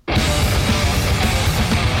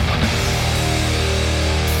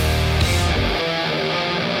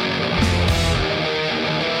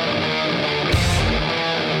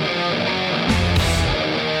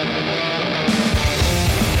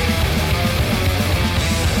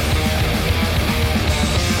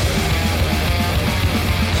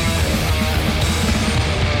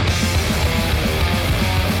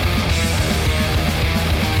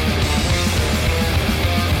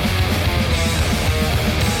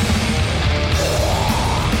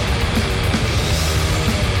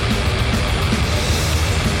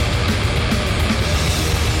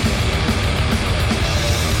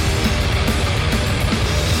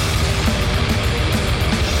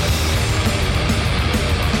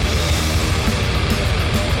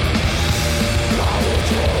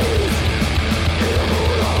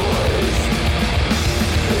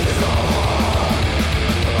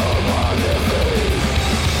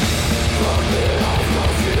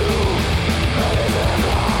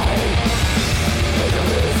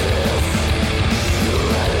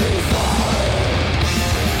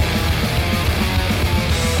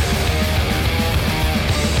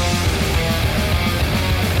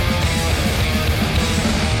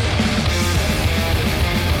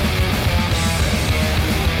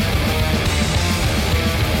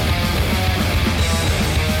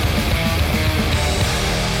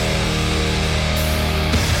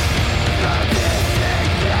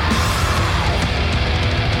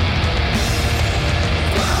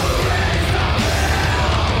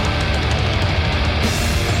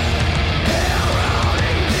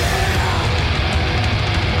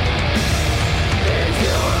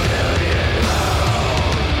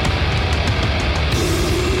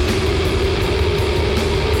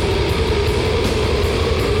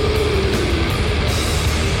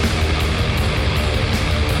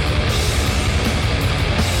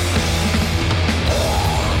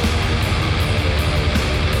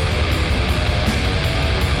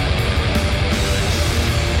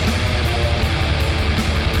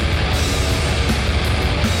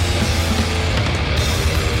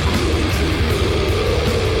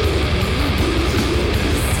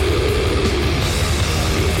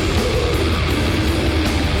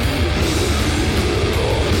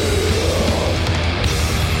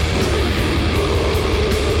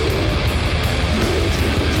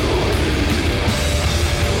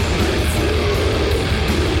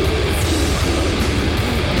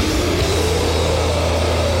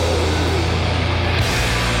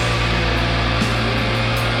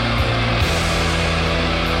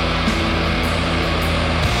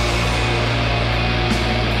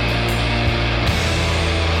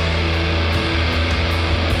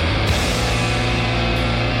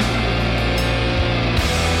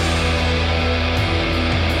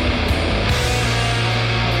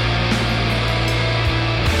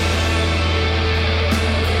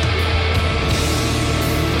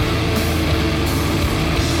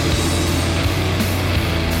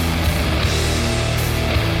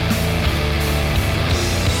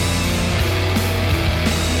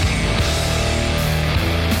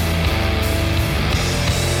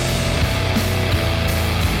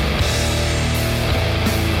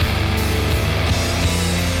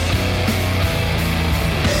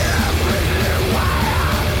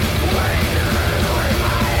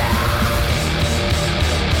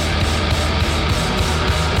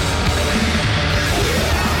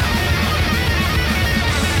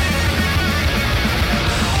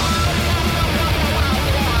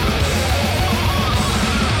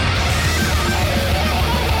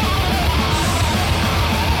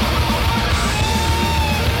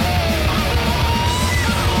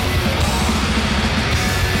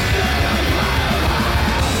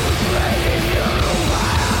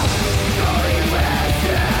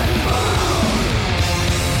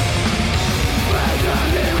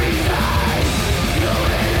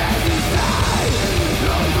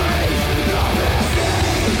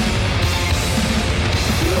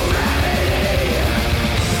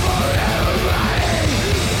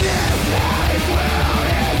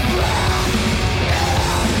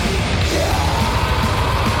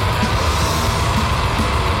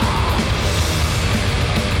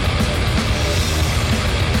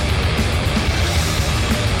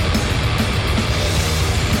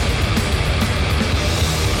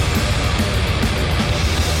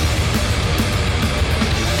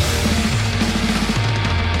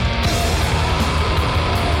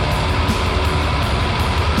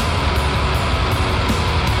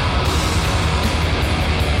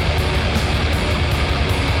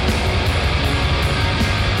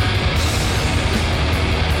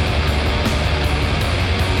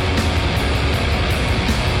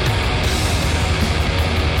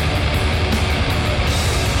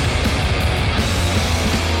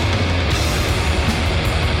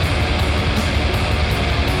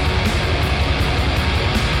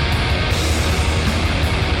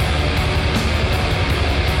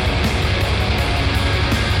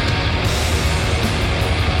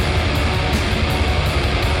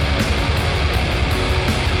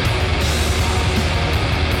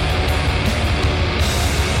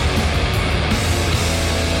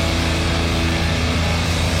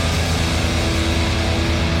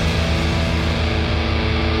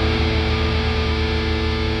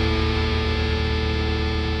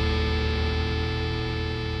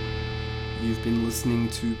 You've been listening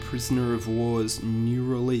to Prisoner of War's new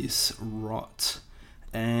release, Rot.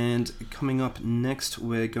 And coming up next,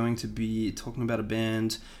 we're going to be talking about a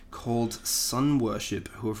band called Sun Worship,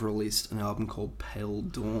 who have released an album called Pale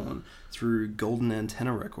Dawn through Golden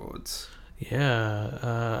Antenna Records. Yeah,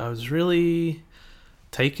 I was really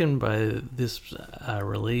taken by this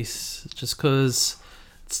release just because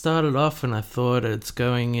it started off and I thought it's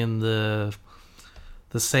going in the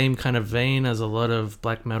same kind of vein as a lot of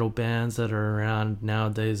black metal bands that are around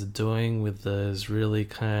nowadays are doing, with those really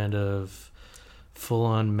kind of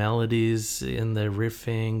full-on melodies in their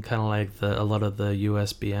riffing, kind of like a lot of the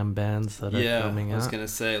USBM bands that are coming out. Yeah, I was going to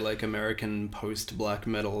say, like American post-black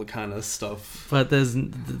metal kind of stuff. But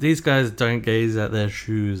these guys don't gaze at their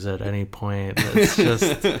shoes at any point. It's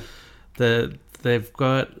just that they've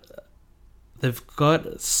got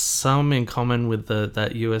some in common with that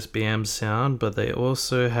USBM sound, but they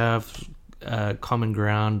also have common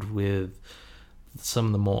ground with some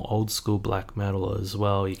of the more old school black metal as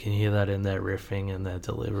well. You can hear that in their riffing and their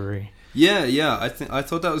delivery. Yeah, I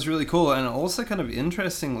thought that was really cool, and also kind of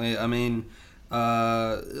interestingly, I mean,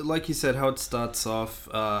 like you said, how it starts off.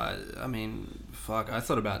 I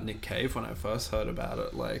thought about Nick Cave when I first heard about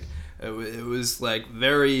it. Like, it was like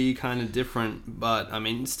very kind of different, but I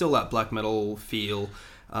mean, still that black metal feel.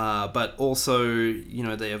 But also, you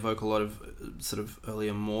know, they evoke a lot of sort of early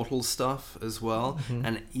Immortal stuff as well. Mm-hmm.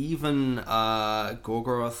 And even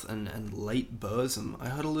Gorgoroth and Late Burzum. I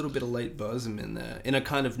heard a little bit of Late Burzum in there, in a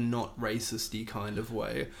kind of not racist-y kind of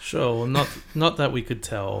way. Sure, well, not that we could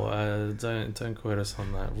tell. Don't quote us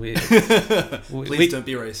on that. Please don't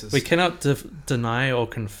be racist. We cannot deny or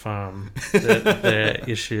confirm their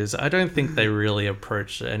issues. I don't think they really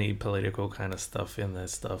approach any political kind of stuff in their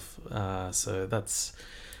stuff. So that's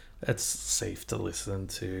safe to listen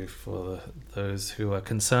to for those who are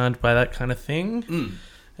concerned by that kind of thing. Mm.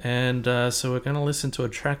 And so we're going to listen to a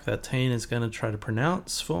track that Tane is going to try to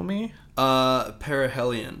pronounce for me.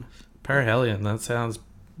 Perihelion. Perihelion, that sounds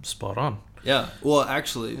spot on. Yeah, well,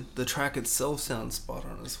 actually, the track itself sounds spot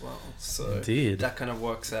on as well. So indeed, that kind of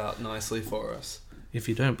works out nicely for us. If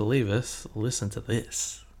you don't believe us, listen to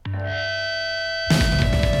this.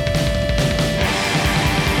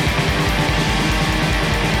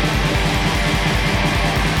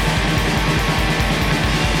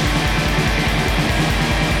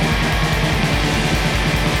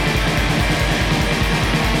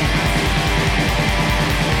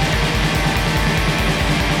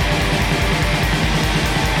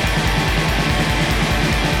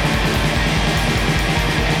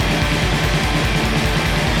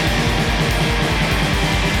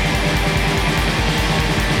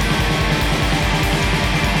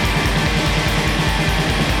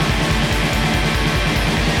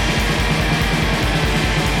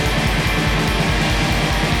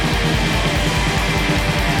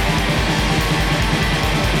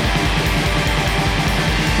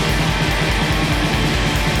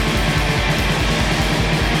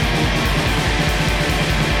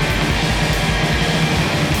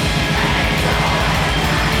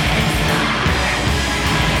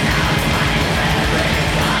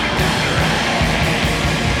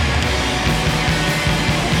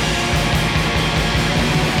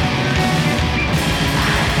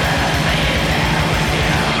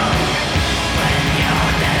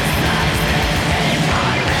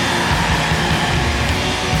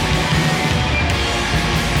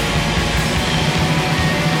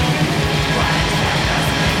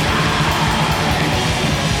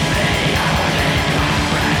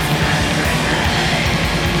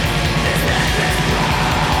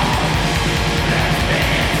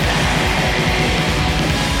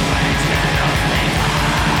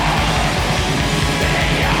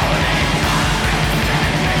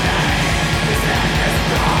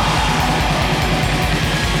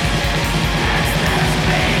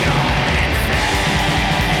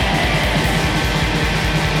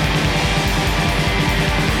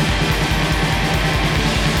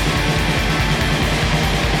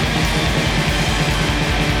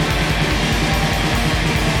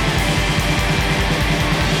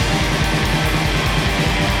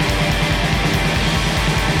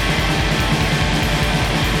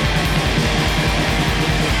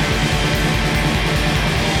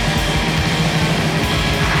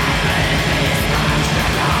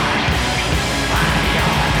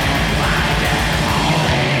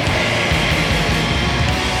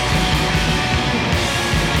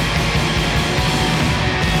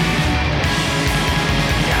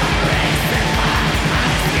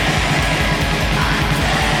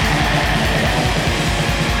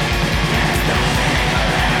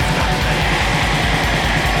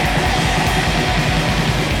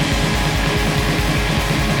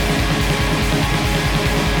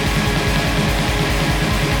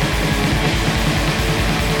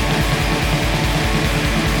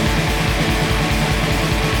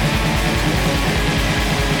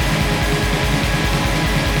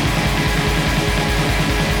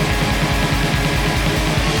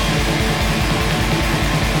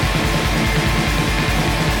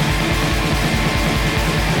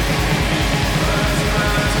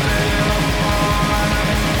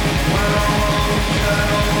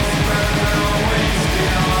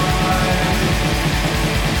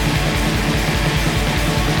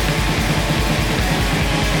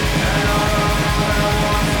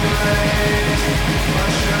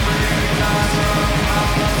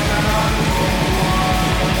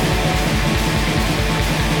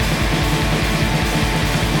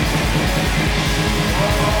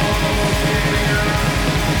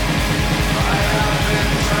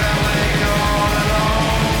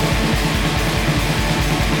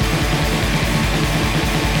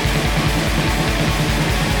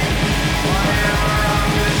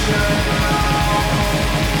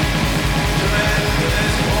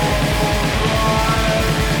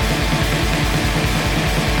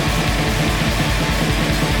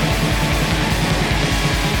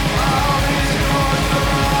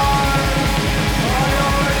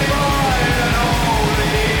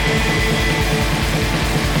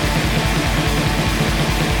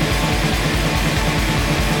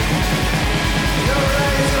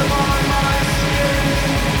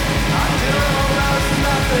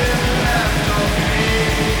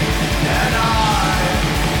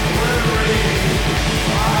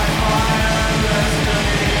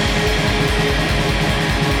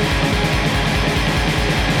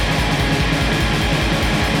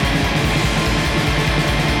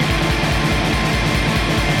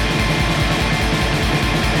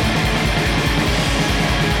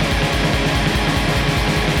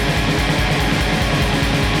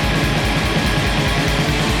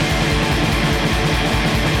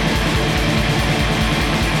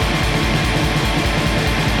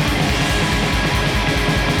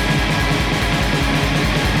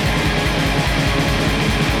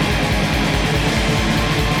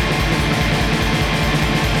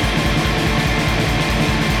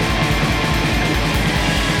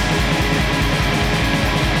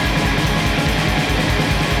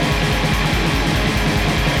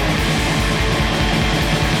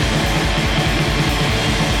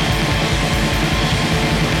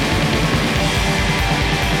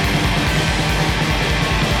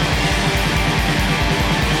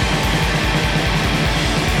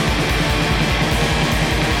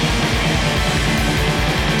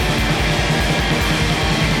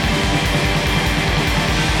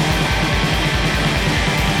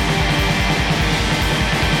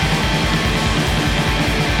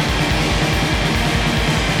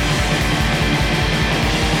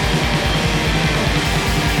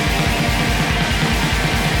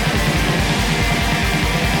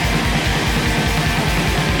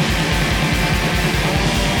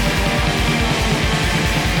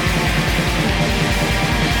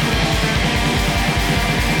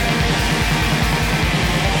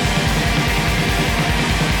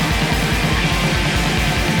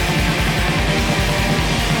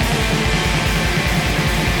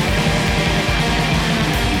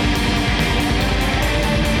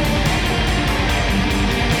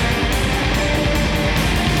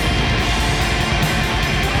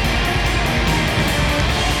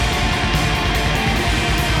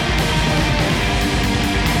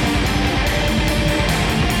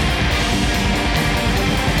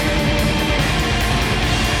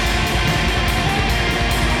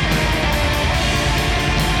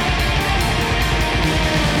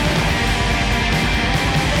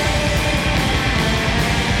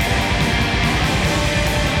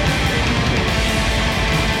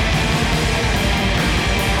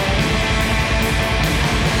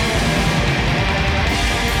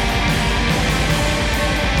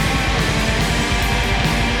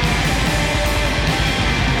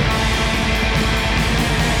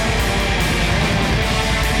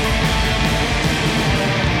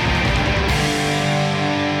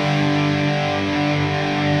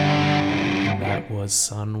 was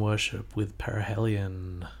Sun Worship with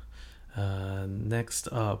Perihelion. Next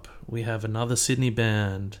up, we have another Sydney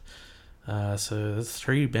band. So there's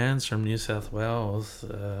 3 bands from New South Wales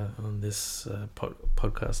on this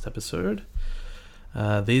podcast episode.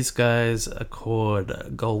 These guys are called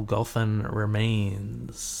Golgothan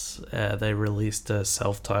Remains. They released a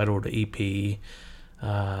self-titled EP.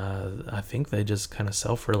 I think they just kind of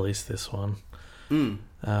self-released this one.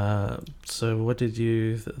 So what did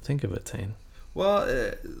you think of it, Teen?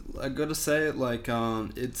 Well, I gotta say, like,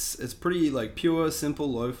 it's pretty, like, pure, simple,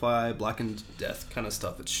 lo-fi, Blackened Death kind of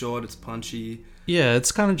stuff. It's short, it's punchy. Yeah,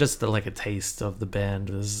 it's kind of just like a taste of the band.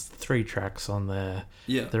 There's 3 tracks on there.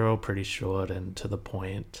 Yeah. They're all pretty short and to the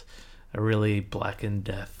point. A really Blackened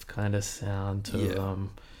Death kind of sound to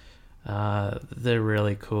them. They're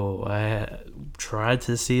really cool. I tried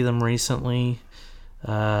to see them recently.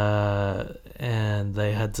 And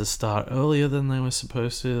they had to start earlier than they were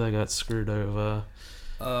supposed to. They got screwed over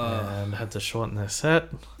and had to shorten their set.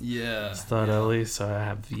 Start early, so I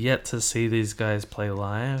have yet to see these guys play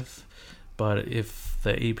live. But if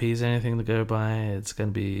the EP is anything to go by, it's going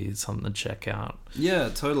to be something to check out. Yeah,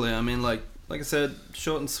 totally. I mean, like I said,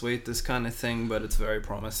 short and sweet, this kind of thing, but it's very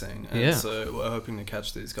promising. And so we're hoping to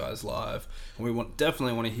catch these guys live. And we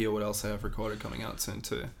definitely want to hear what else they have recorded coming out soon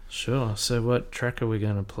too. Sure. So what track are we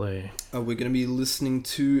going to play? We're going to be listening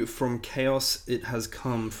to From Chaos It Has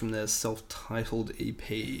Come from their self-titled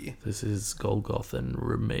EP. This is Golgothan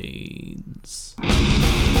Remains.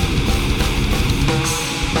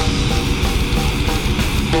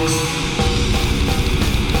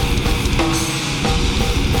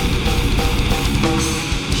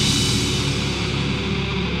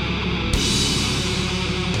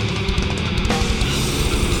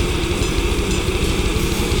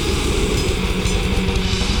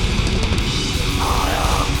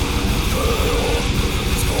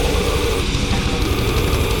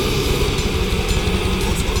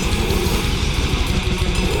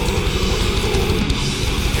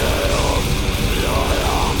 Chaos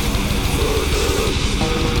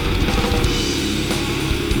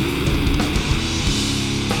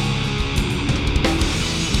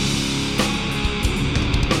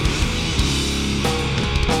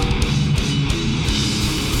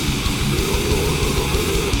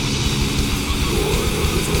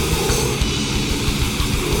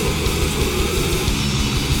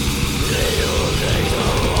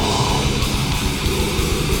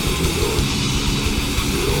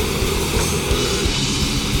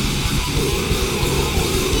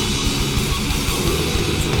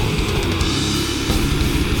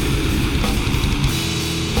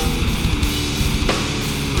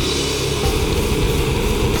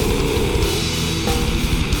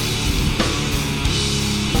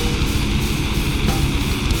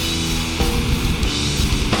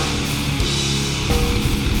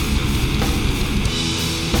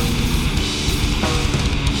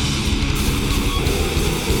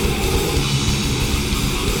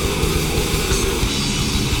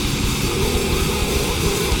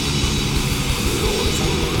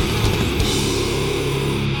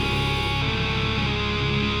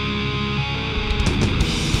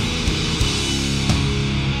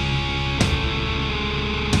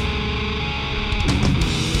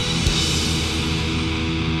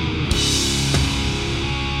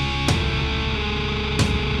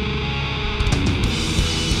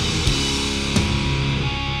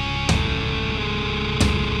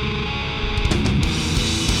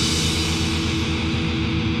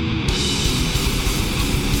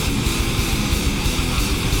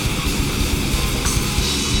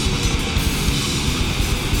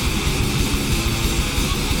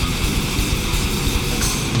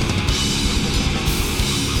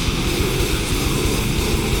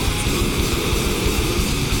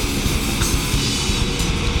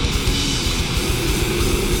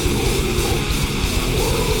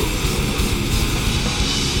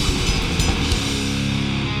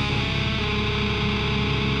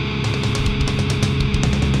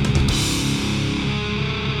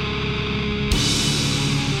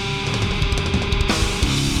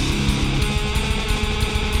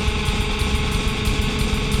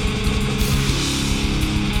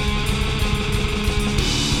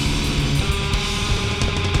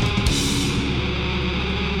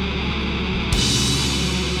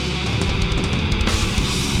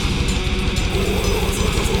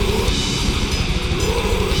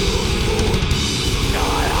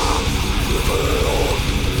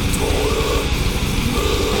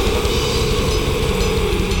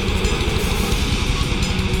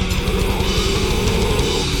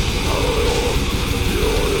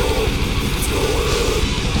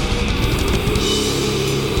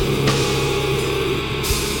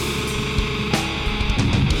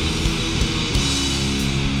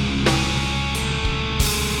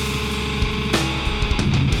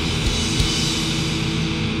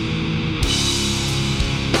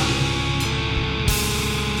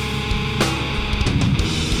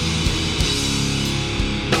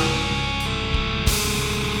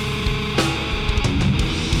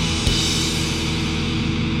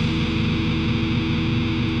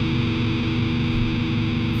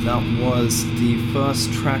that was the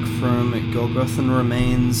first track from Golgothan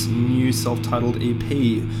Remains' new self-titled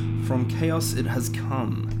EP, From Chaos It Has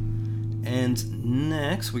Come. And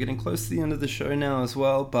next, we're getting close to the end of the show now as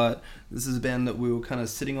well, but this is a band that we were kind of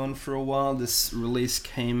sitting on for a while. This release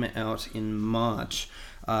came out in March.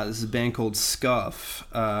 This is a band called Scuff,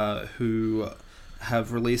 who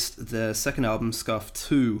have released their second album, Scuff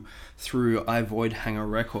 2, through I Void Hanger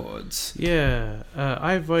Records. Yeah,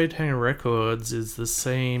 I Void Hanger Records is the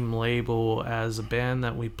same label as a band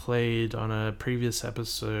that we played on a previous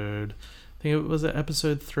episode. I think it was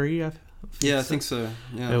episode 3, I think so.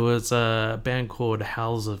 Yeah. It was a band called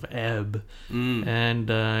Howls of Ebb. And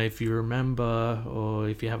if you remember, or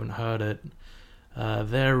if you haven't heard it,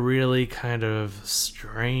 they're really kind of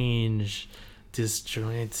strange,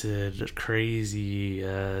 disjointed, crazy,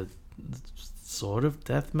 sort of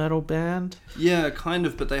death metal band. Yeah, kind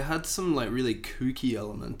of, but they had some like really kooky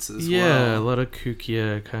elements as well. Yeah, a lot of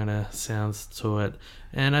kookier kind of sounds to it.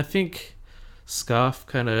 And I think Scuff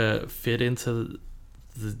kind of fit into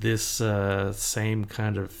this same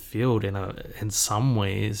kind of field in some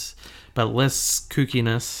ways, but less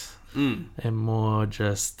kookiness and more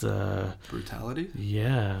just brutality.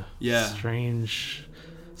 Yeah.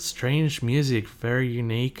 Strange music, very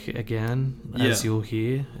unique again, as you'll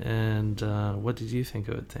hear. And what did you think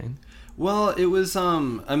of it, Dane? Well, it was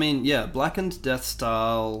Blackened Death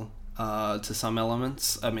style to some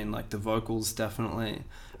elements. I mean, like the vocals definitely.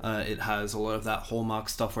 It has a lot of that hallmark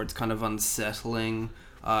stuff where it's kind of unsettling,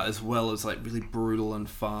 as well as like really brutal and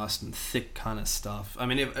fast and thick kind of stuff. I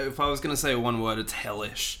mean, if I was going to say one word, it's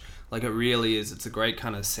hellish. Like it really is. It's a great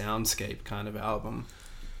kind of soundscape kind of album.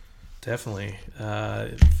 Definitely.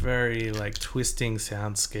 Very like twisting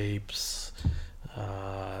soundscapes.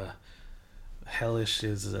 Hellish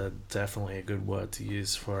is definitely a good word to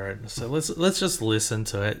use for it. So let's just listen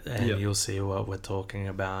to it and you'll see what we're talking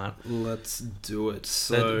about. Let's do it.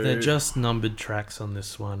 So they're just numbered tracks on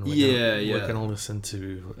this one. We're gonna listen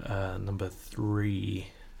to number 3.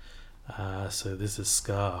 So this is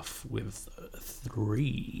Scarf with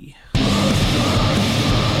 3.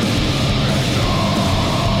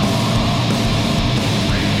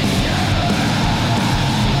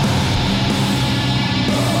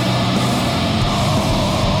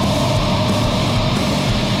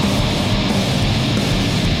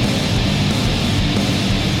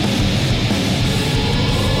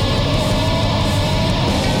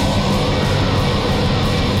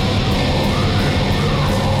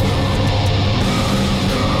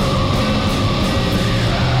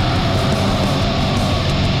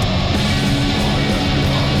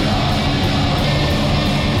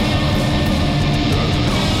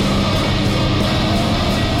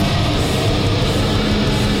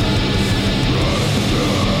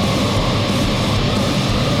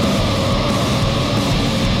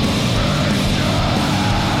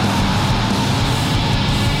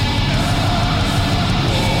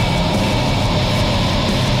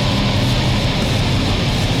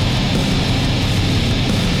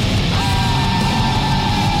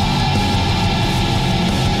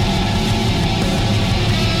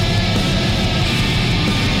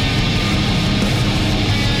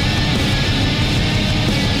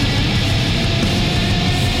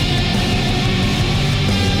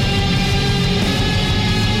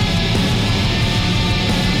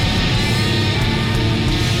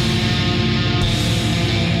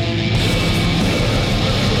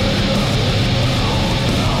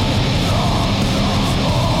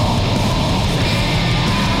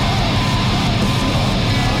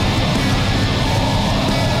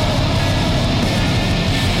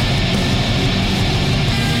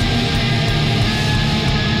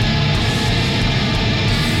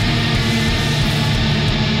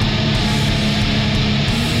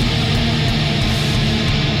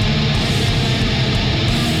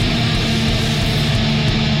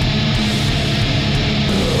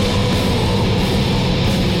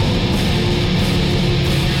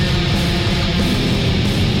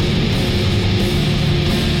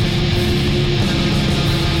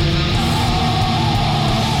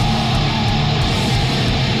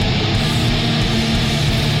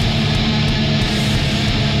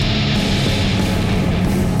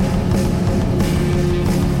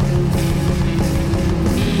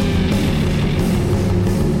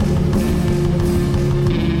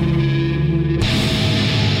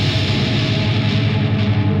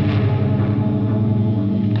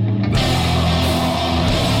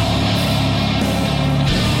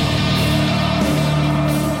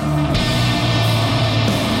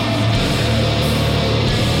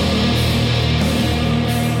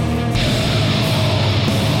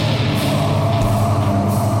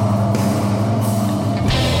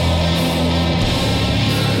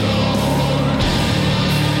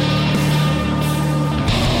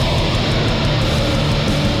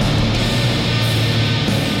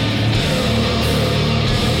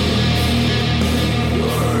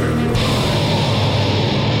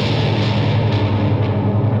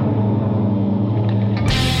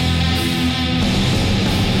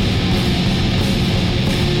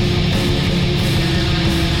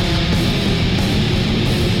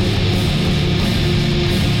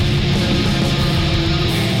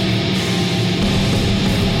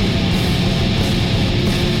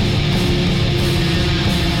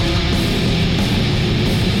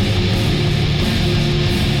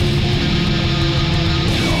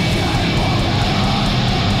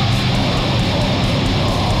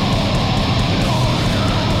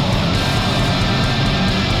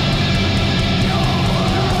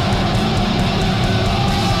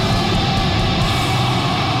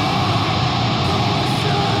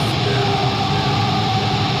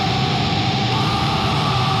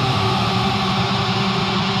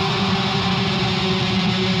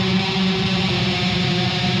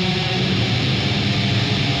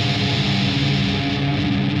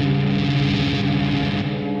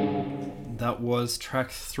 that was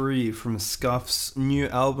track 3 from Scuff's new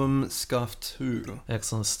album, Scuff 2.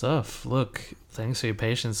 Excellent stuff. Look, thanks for your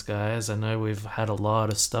patience, guys. I know we've had a lot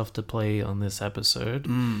of stuff to play on this episode.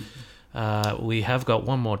 We have got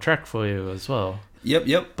one more track for you as well.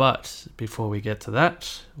 Yep. But before we get to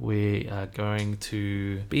that, we are going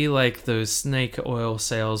to be like those snake oil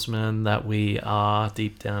salesmen that we are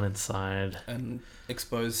deep down inside. And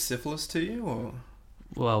expose syphilis to you, or?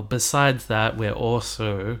 Well, besides that, we're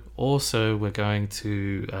also we're going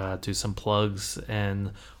to do some plugs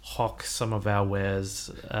and hawk some of our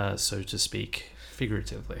wares, so to speak,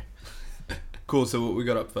 figuratively. Cool. So what we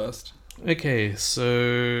got up first? Okay,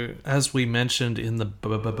 so as we mentioned in the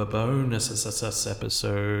bonus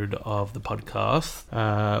episode of the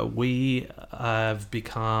podcast, we have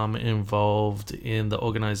become involved in the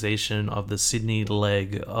organization of the Sydney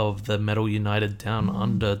leg of the Metal United Down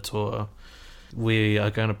Under tour. We are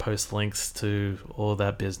going to post links to all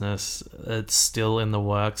that business. It's still in the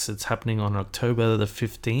works. It's happening on October the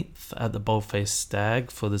 15th at the Boldface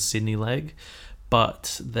Stag for the Sydney leg.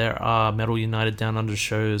 But there are Metal United Down Under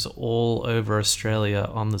shows all over Australia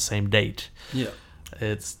on the same date. Yeah.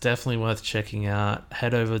 It's definitely worth checking out.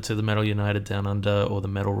 Head over to the Metal United Down Under or the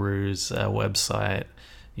Metal Ruse website.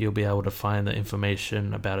 You'll be able to find the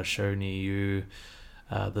information about a show near you.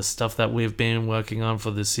 The stuff that we've been working on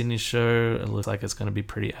for the Sydney show, it looks like it's going to be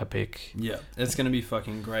pretty epic. Yeah, it's going to be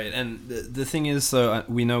fucking great. And the thing is, so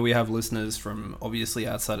we know we have listeners from obviously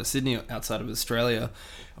outside of Sydney, outside of Australia.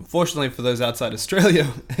 Unfortunately for those outside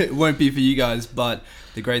Australia, it won't be for you guys. But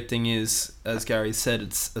the great thing is, as Gary said,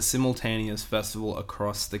 it's a simultaneous festival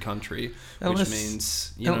across the country, which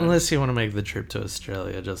means... Unless you want to make the trip to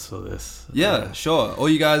Australia just for this. Yeah, sure. Or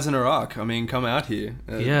you guys in Iraq. I mean, come out here.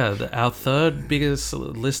 Our third biggest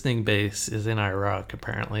listening base is in Iraq,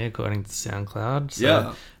 apparently, according to SoundCloud. So,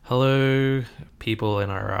 yeah. Hello, people in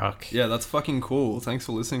Iraq. Yeah, that's fucking cool. Thanks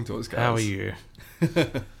for listening to us, guys. How are you?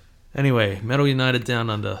 Anyway, Metal United Down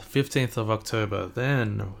Under, 15th of October.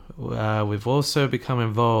 Then we've also become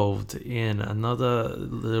involved in another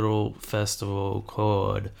little festival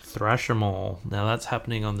called Thrasher Mall. Now that's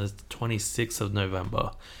happening on the 26th of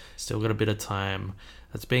November. Still got a bit of time.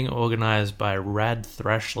 That's being organized by Rad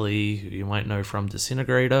Thrashley, who you might know from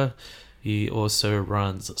Disintegrator. He also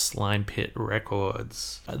runs Slime Pit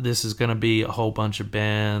Records. This is going to be a whole bunch of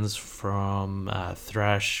bands from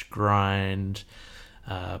thrash, grind,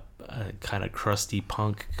 kind of crusty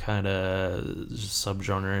punk kind of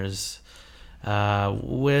subgenres.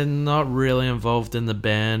 We're not really involved in the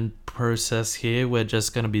band process here. We're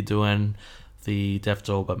just going to be doing the Death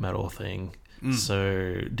to All But Metal thing.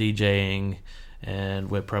 So DJing,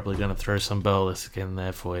 and we're probably going to throw some burlesque in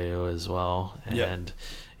there for you as well. And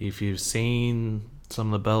if you've seen some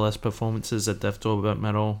of the burlesque performances at Death to All But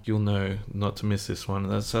Metal, you'll know not to miss this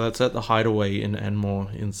one. So that's at the Hideaway in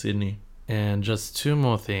Enmore in Sydney. And just two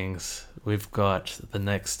more things. We've got the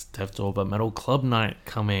next Death to All But Metal Club Night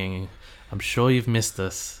coming. I'm sure you've missed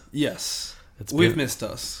us. Yes, we've missed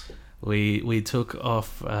us. We took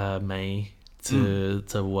off May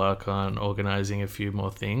to work on organizing a few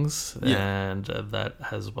more things, and that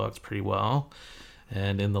has worked pretty well.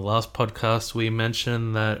 And in the last podcast, we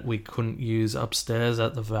mentioned that we couldn't use upstairs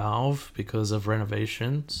at the Valve because of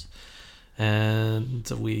renovations. And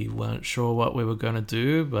we weren't sure what we were going to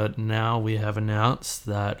do, but now we have announced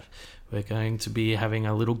that we're going to be having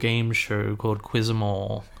a little game show called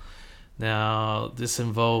Quiz-em-all. Now, this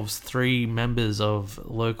involves 3 members of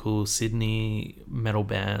local Sydney metal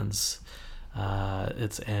bands.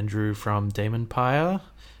 It's Andrew from Damon Pyre,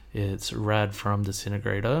 it's Rad from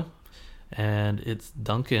Disintegrator, and it's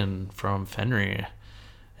Duncan from Fenrir.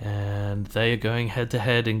 And they are going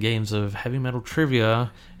head-to-head in games of heavy metal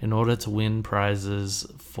trivia in order to win prizes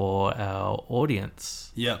for our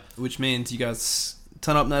audience. Yeah, which means you guys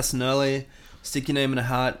turn up nice and early, stick your name in a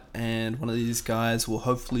hat, and one of these guys will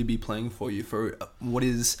hopefully be playing for you for what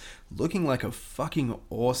is looking like a fucking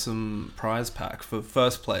awesome prize pack for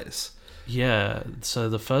first place. Yeah, so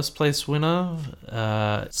the first place winner,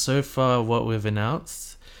 so far what we've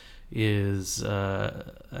announced is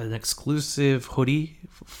an exclusive hoodie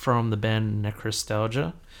from the band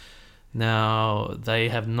Necrostalgia. Now, they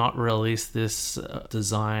have not released this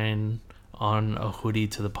design on a hoodie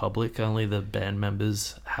to the public. Only the band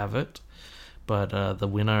members have it. But the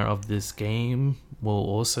winner of this game will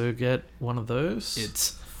also get one of those.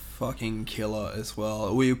 It's fucking killer as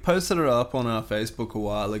well. We posted it up on our Facebook a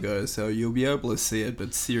while ago, so you'll be able to see it.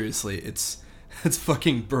 But seriously, it's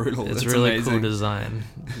fucking brutal. It's really amazing. Cool design.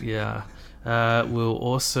 Yeah. We'll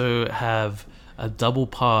also have a double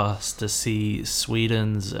pass to see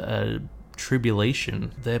Sweden's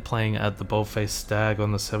Tribulation. They're playing at the Boldface Stag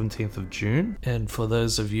on the 17th of June. And for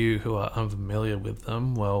those of you who are unfamiliar with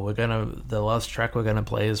them, well, the last track we're gonna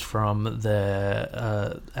play is from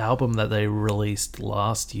their album that they released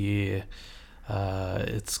last year.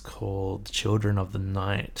 It's called Children of the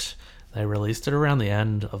Night. They released it around the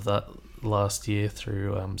end of that last year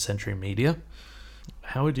through Century Media.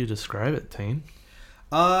 How would you describe it, Teen?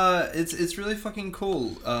 It's really fucking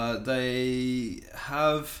cool. They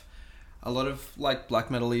have a lot of like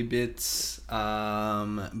black metal-y bits,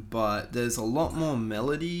 but there's a lot more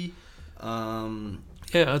melody. Yeah,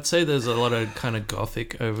 I'd say there's a lot of kind of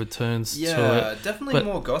gothic overtones to it. Yeah, definitely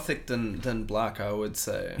more gothic than black, I would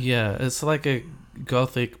say. Yeah, it's like a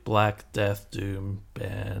gothic black death doom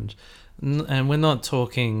band. And we're not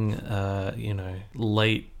talking,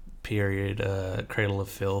 late period Cradle of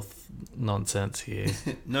Filth nonsense here.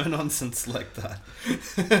 No nonsense like that.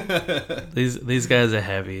 These guys are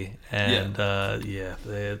heavy, and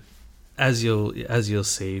they're, as you'll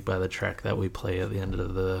see by the track that we play at the end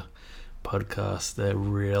of the podcast, they're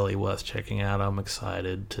really worth checking out. I'm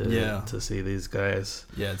excited to see these guys.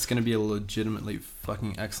 Yeah, it's going to be a legitimately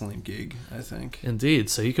fucking excellent gig, I think.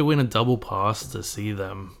 Indeed. So you could win a double pass to see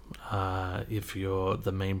them if you're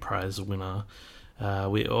the main prize winner.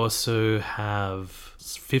 We also have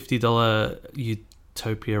 $50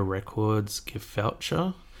 Utopia Records gift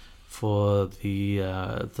voucher for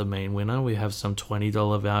the main winner. We have some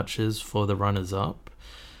 $20 vouchers for the runners-up.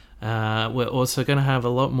 We're also going to have a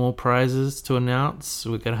lot more prizes to announce.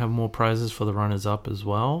 We're going to have more prizes for the runners-up as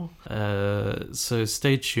well. So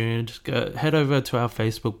stay tuned. Head over to our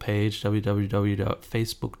Facebook page,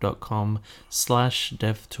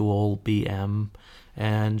 www.facebook.com/deathtoallbm,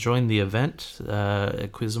 and join the event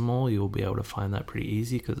at Quizamore. You'll be able to find that pretty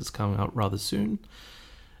easy because it's coming up rather soon.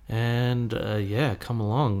 And come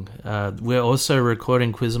along. We're also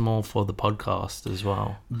recording Quizamore for the podcast as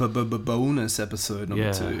well. Bonus episode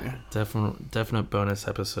number 2. Definite bonus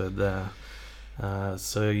episode there.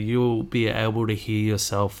 So you'll be able to hear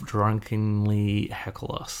yourself drunkenly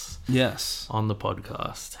heckle us. Yes. On the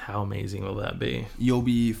podcast. How amazing will that be? You'll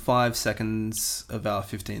be 5 seconds of our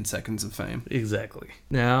 15 seconds of fame. Exactly.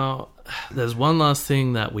 Now, there's one last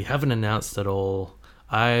thing that we haven't announced at all.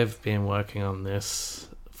 I've been working on this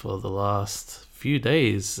for the last few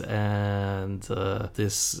days, and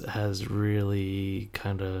this has really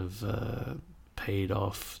kind of paid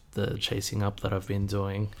off the chasing up that I've been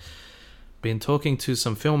doing. Been talking to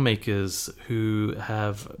some filmmakers who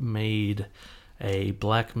have made a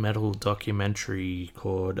black metal documentary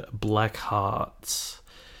called Black Hearts.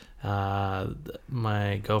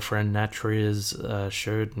 My girlfriend Natriz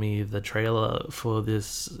showed me the trailer for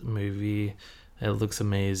this movie. It looks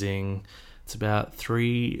amazing. It's about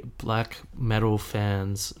 3 black metal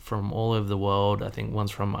fans from all over the world. I think one's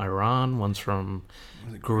from Iran, one's from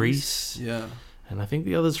Greece. Yeah. And I think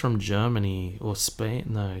the other's from Germany or Spain.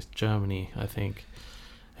 No, it's Germany, I think.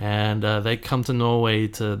 And they come to Norway,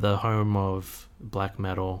 to the home of black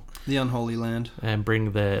metal. The unholy land. And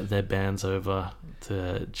bring their bands over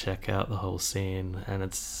to check out the whole scene. And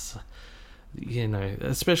it's,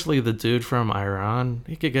 especially the dude from Iran,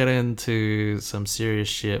 he could get into some serious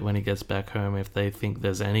shit when he gets back home if they think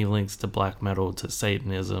there's any links to black metal, to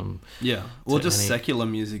Satanism. Yeah, or just secular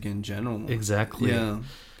music in general. Exactly. Yeah.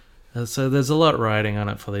 So there's a lot riding on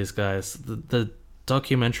it for these guys. The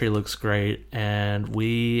documentary looks great, and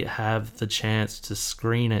we have the chance to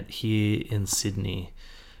screen it here in Sydney.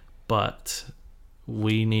 But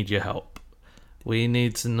we need your help. We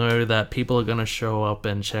need to know that people are going to show up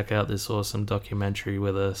and check out this awesome documentary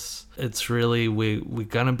with us. It's really, we're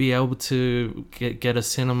going to be able to get a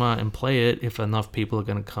cinema and play it if enough people are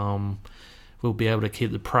going to come. We'll be able to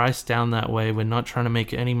keep the price down that way. We're not trying to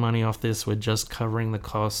make any money off this. We're just covering the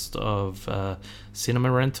cost of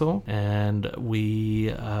cinema rental. And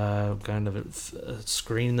we are going to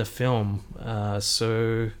screen the film.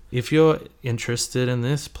 So if you're interested in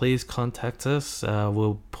this, please contact us.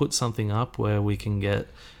 We'll put something up where we can get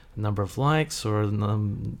a number of likes, or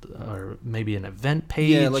maybe an event page.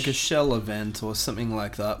 Yeah, like a shell event or something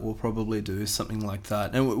like that. We'll probably do something like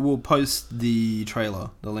that. And we'll post the trailer,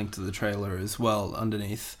 the link to the trailer as well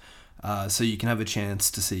underneath, so you can have a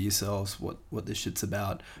chance to see yourselves what this shit's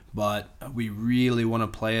about. But we really want to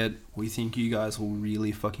play it. We think you guys will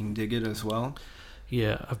really fucking dig it as well.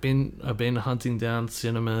 Yeah, I've been hunting down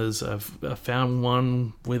cinemas. I've found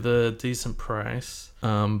one with a decent price,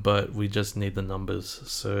 but we just need the numbers.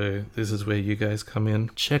 So this is where you guys come in.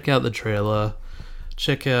 Check out the trailer,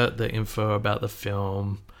 check out the info about the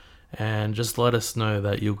film, and just let us know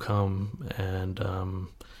that you'll come and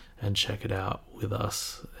and check it out with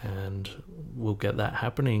us, and we'll get that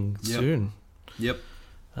happening soon. Yep.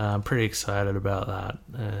 I'm pretty excited about that,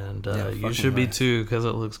 and you should be too, because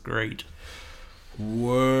it looks great.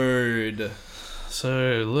 Word.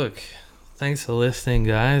 So, look, thanks for listening,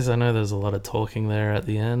 guys. I know there's a lot of talking there at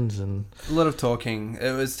the end, and a lot of talking.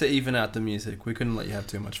 It was to even out the music. We couldn't let you have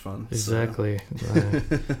too much fun. Exactly. So.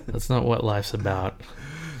 That's not what life's about.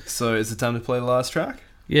 So, is it time to play the last track?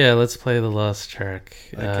 Yeah, let's play the last track.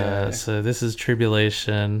 Okay. So this is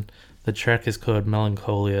Tribulation. The track is called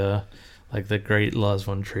Melancholia, like the great Lars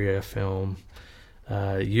von Trier film.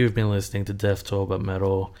 You've been listening to Death Tour But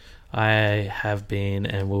Metal. I have been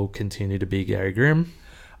and will continue to be Gary Grimm.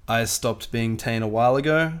 I stopped being Tane a while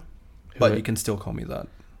ago, but you can still call me that.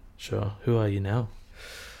 Sure. Who are you now?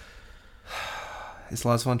 Is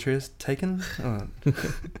Lars von Trier taken? Oh.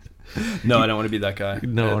 No, I don't want to be that guy.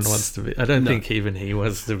 No one wants to be. I don't think even he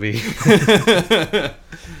wants to be.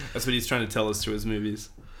 That's what he's trying to tell us through his movies.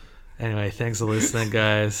 Anyway, thanks for listening,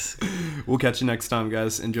 guys. We'll catch you next time,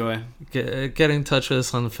 guys. Enjoy. Get in touch with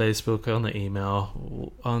us on Facebook, on the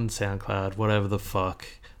email, on SoundCloud, whatever the fuck.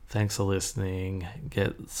 Thanks for listening.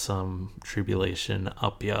 Get some Tribulation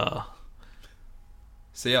up ya.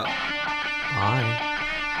 See ya. Bye.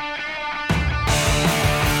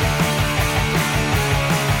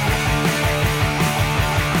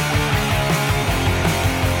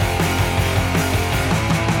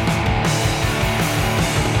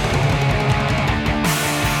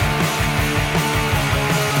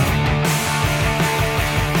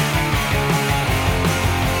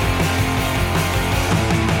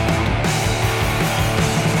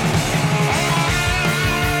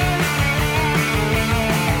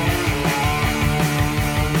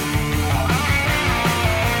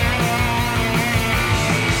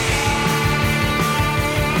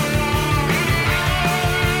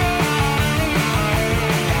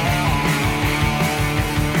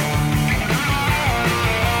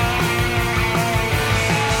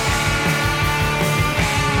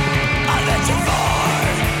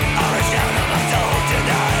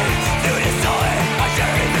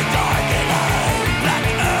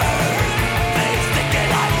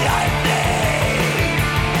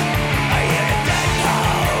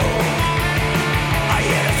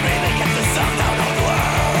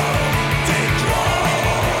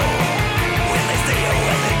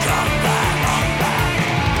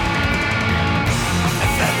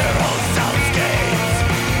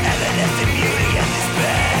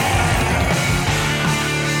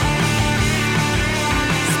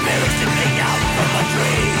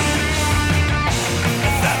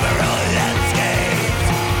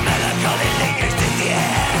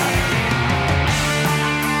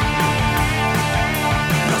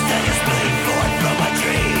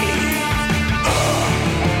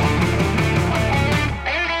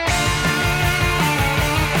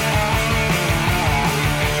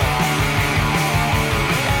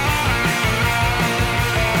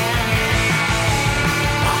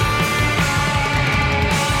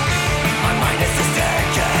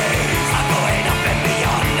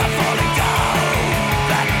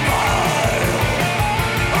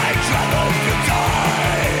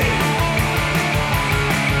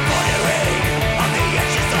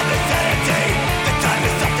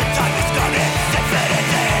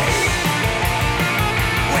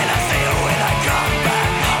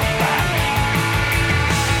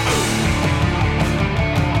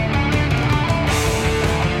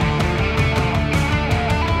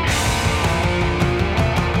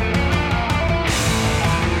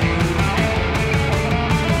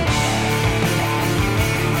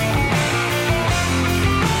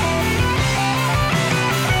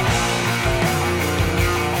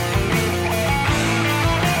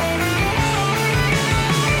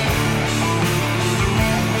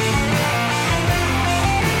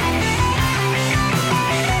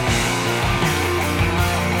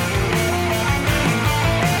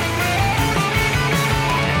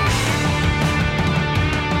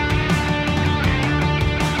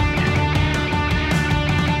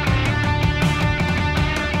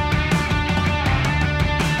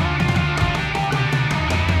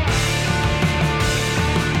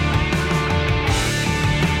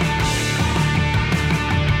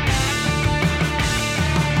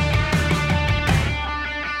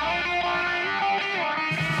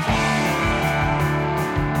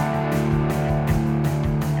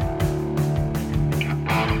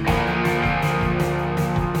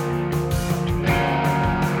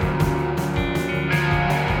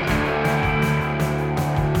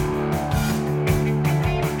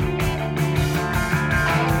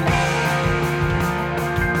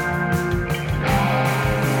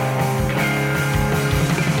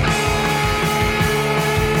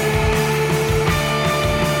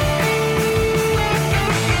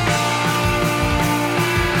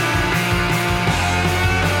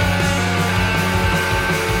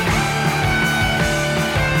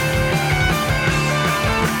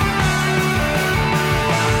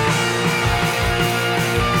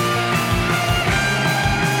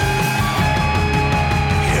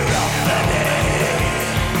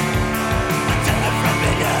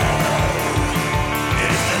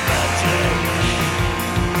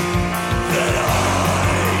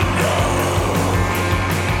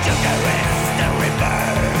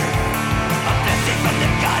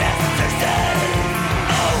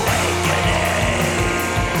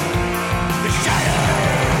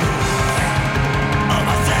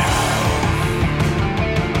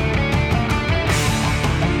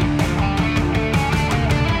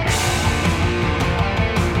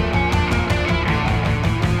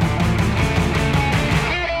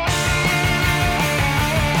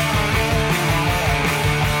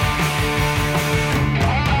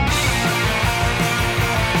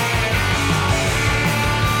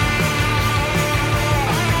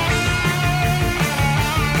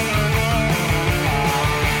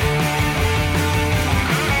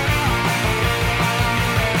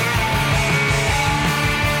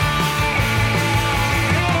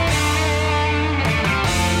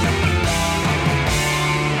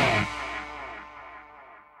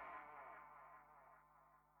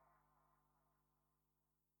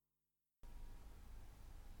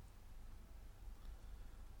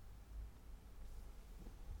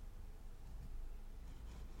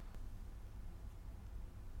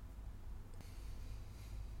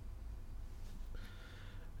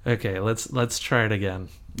 Okay, let's try it again.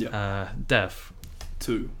 Yeah. Def,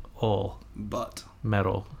 To. all, But.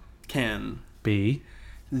 metal, Can. be,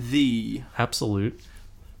 The. absolute,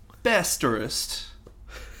 Besterest.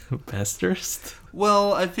 bestest.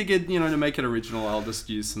 Well, I figured, to make it original, I'll just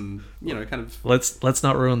use some, kind of... Let's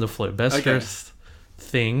not ruin the flow. Bestest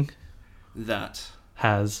thing That.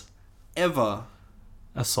 has Ever.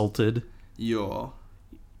 assaulted Your.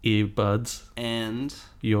 earbuds. And.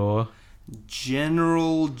 Your.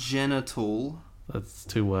 General genital. That's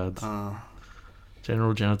 2 words.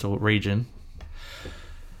 General genital region.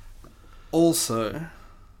 Also.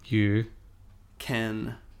 You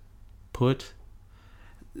Can. put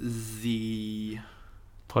The.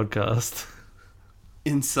 podcast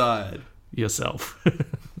Inside. yourself.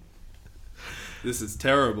 This is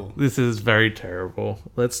terrible. This is very terrible.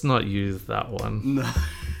 Let's not use that one. No.